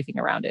improves everything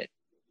around it.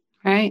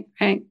 Right.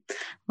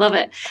 Love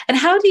it. And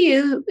how do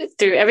you,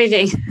 through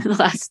everything, the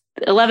last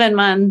 11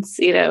 months,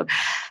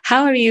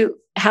 how are you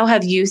how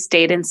have you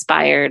stayed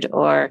inspired,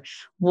 or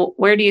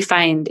where do you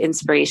find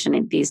inspiration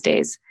in these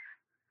days?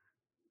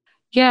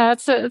 Yeah,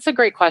 it's a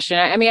great question.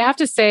 I mean, I have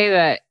to say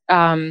that,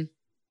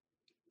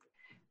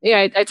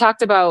 I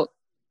talked about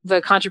the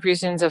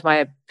contributions of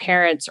my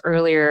parents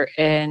earlier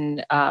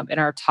in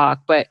our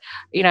talk, but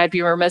I'd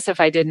be remiss if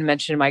I didn't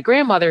mention my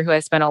grandmother, who I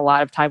spent a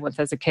lot of time with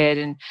as a kid,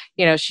 and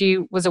she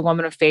was a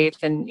woman of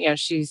faith, and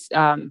she's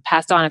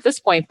passed on at this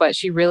point, but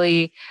she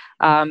really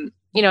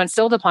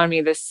instilled upon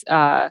me this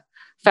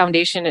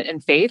foundation in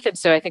faith, and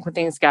so I think when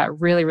things got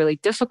really, really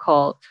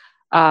difficult,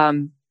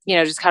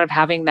 just kind of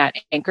having that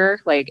anchor,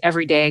 like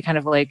every day, kind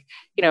of like,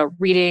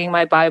 reading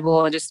my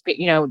Bible and just,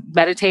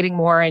 meditating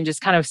more and just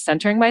kind of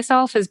centering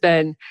myself has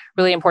been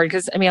really important.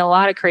 Cause I mean, a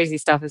lot of crazy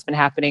stuff has been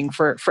happening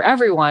for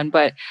everyone,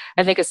 but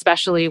I think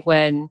especially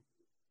when,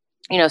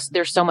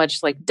 there's so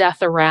much like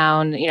death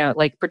around,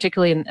 like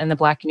particularly in the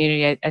Black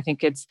community, I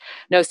think it's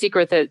no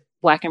secret that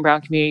Black and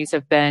brown communities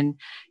have been,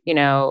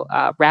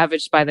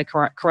 ravaged by the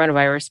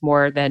coronavirus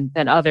more than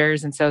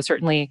others. And so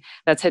certainly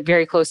that's hit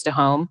very close to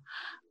home.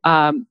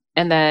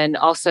 And then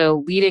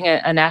also leading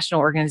a national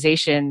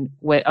organization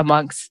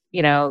amongst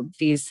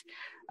these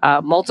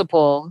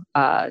multiple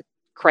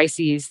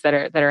crises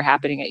that are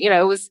happening.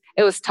 It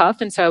was tough,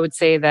 and so I would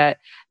say that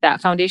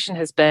foundation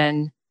has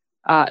been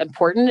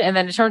important. And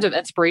then in terms of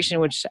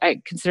inspiration, which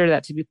I consider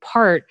that to be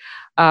part,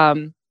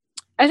 I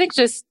think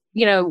just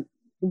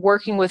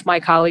working with my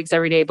colleagues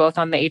every day, both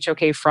on the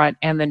HOK front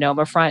and the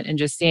NOMA front, and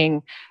just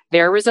seeing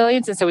their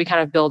resilience. And so we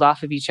kind of build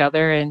off of each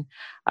other. And,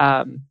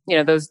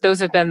 those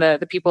have been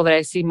the people that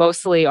I see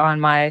mostly on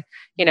my,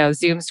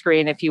 Zoom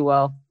screen, if you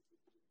will,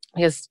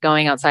 because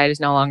going outside is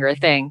no longer a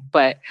thing.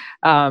 But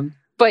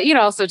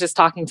also just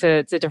talking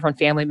to different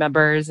family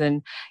members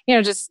and,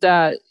 just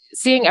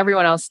seeing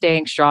everyone else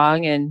staying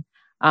strong. And,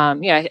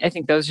 I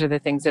think those are the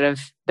things that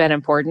have been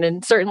important.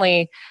 And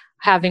certainly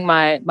having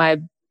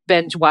my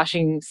binge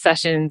watching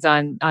sessions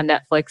on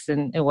Netflix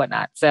and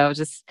whatnot. So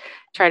just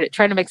try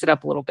to mix it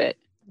up a little bit.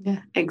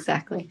 Yeah,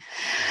 exactly.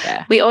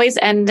 Yeah. We always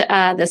end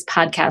this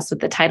podcast with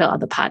the title of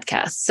the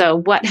podcast. So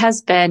what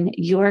has been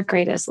your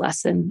greatest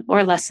lesson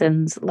or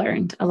lessons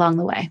learned along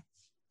the way?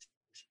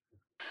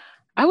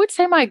 I would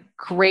say my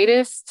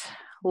greatest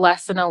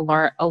lesson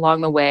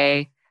along the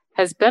way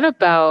has been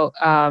about,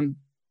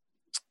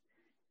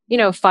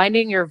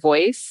 finding your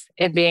voice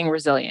and being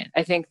resilient.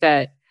 I think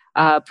that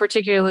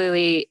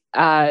particularly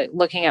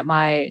looking at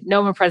my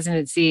NOMA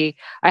presidency,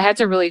 I had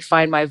to really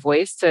find my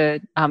voice to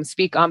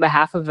speak on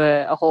behalf of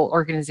a whole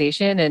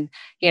organization, and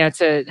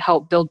to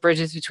help build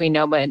bridges between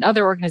NOMA and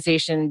other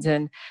organizations,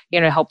 and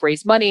help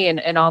raise money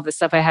and all this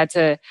stuff. I had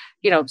to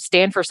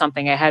stand for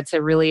something. I had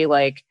to really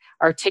like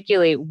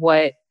articulate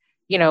what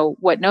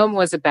NOMA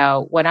was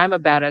about, what I'm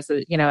about as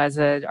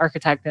an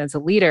architect and as a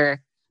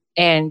leader,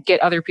 and get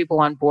other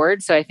people on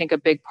board. So I think a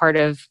big part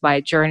of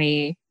my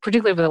journey,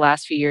 particularly over the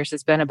last few years,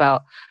 has been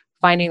about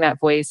finding that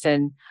voice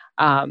and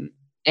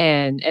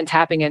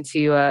tapping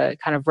into a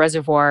kind of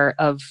reservoir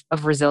of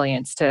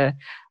resilience to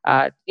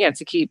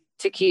keep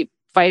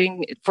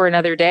fighting for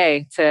another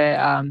day,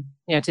 to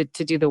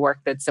do the work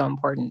that's so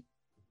important.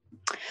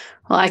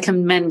 Well, I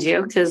commend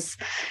you, because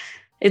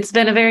it's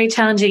been a very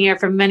challenging year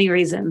for many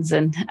reasons,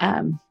 and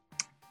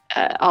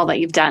all that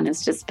you've done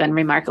has just been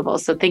remarkable.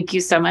 So thank you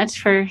so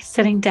much for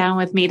sitting down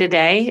with me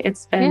today.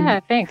 It's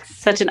been thanks.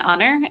 Such an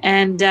honor.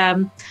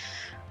 And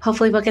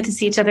hopefully we'll get to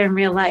see each other in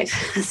real life.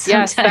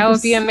 Yes, that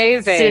would be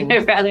amazing.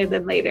 Sooner rather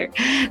than later.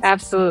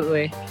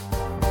 Absolutely.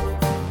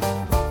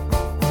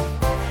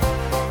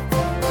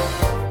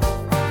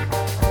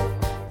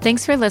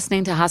 Thanks for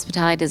listening to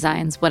Hospitality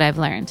Design's What I've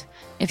Learned.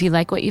 If you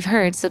like what you've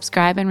heard,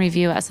 subscribe and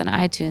review us on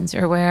iTunes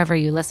or wherever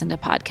you listen to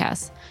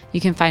podcasts. You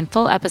can find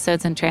full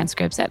episodes and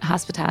transcripts at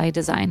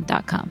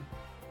hospitalitydesign.com.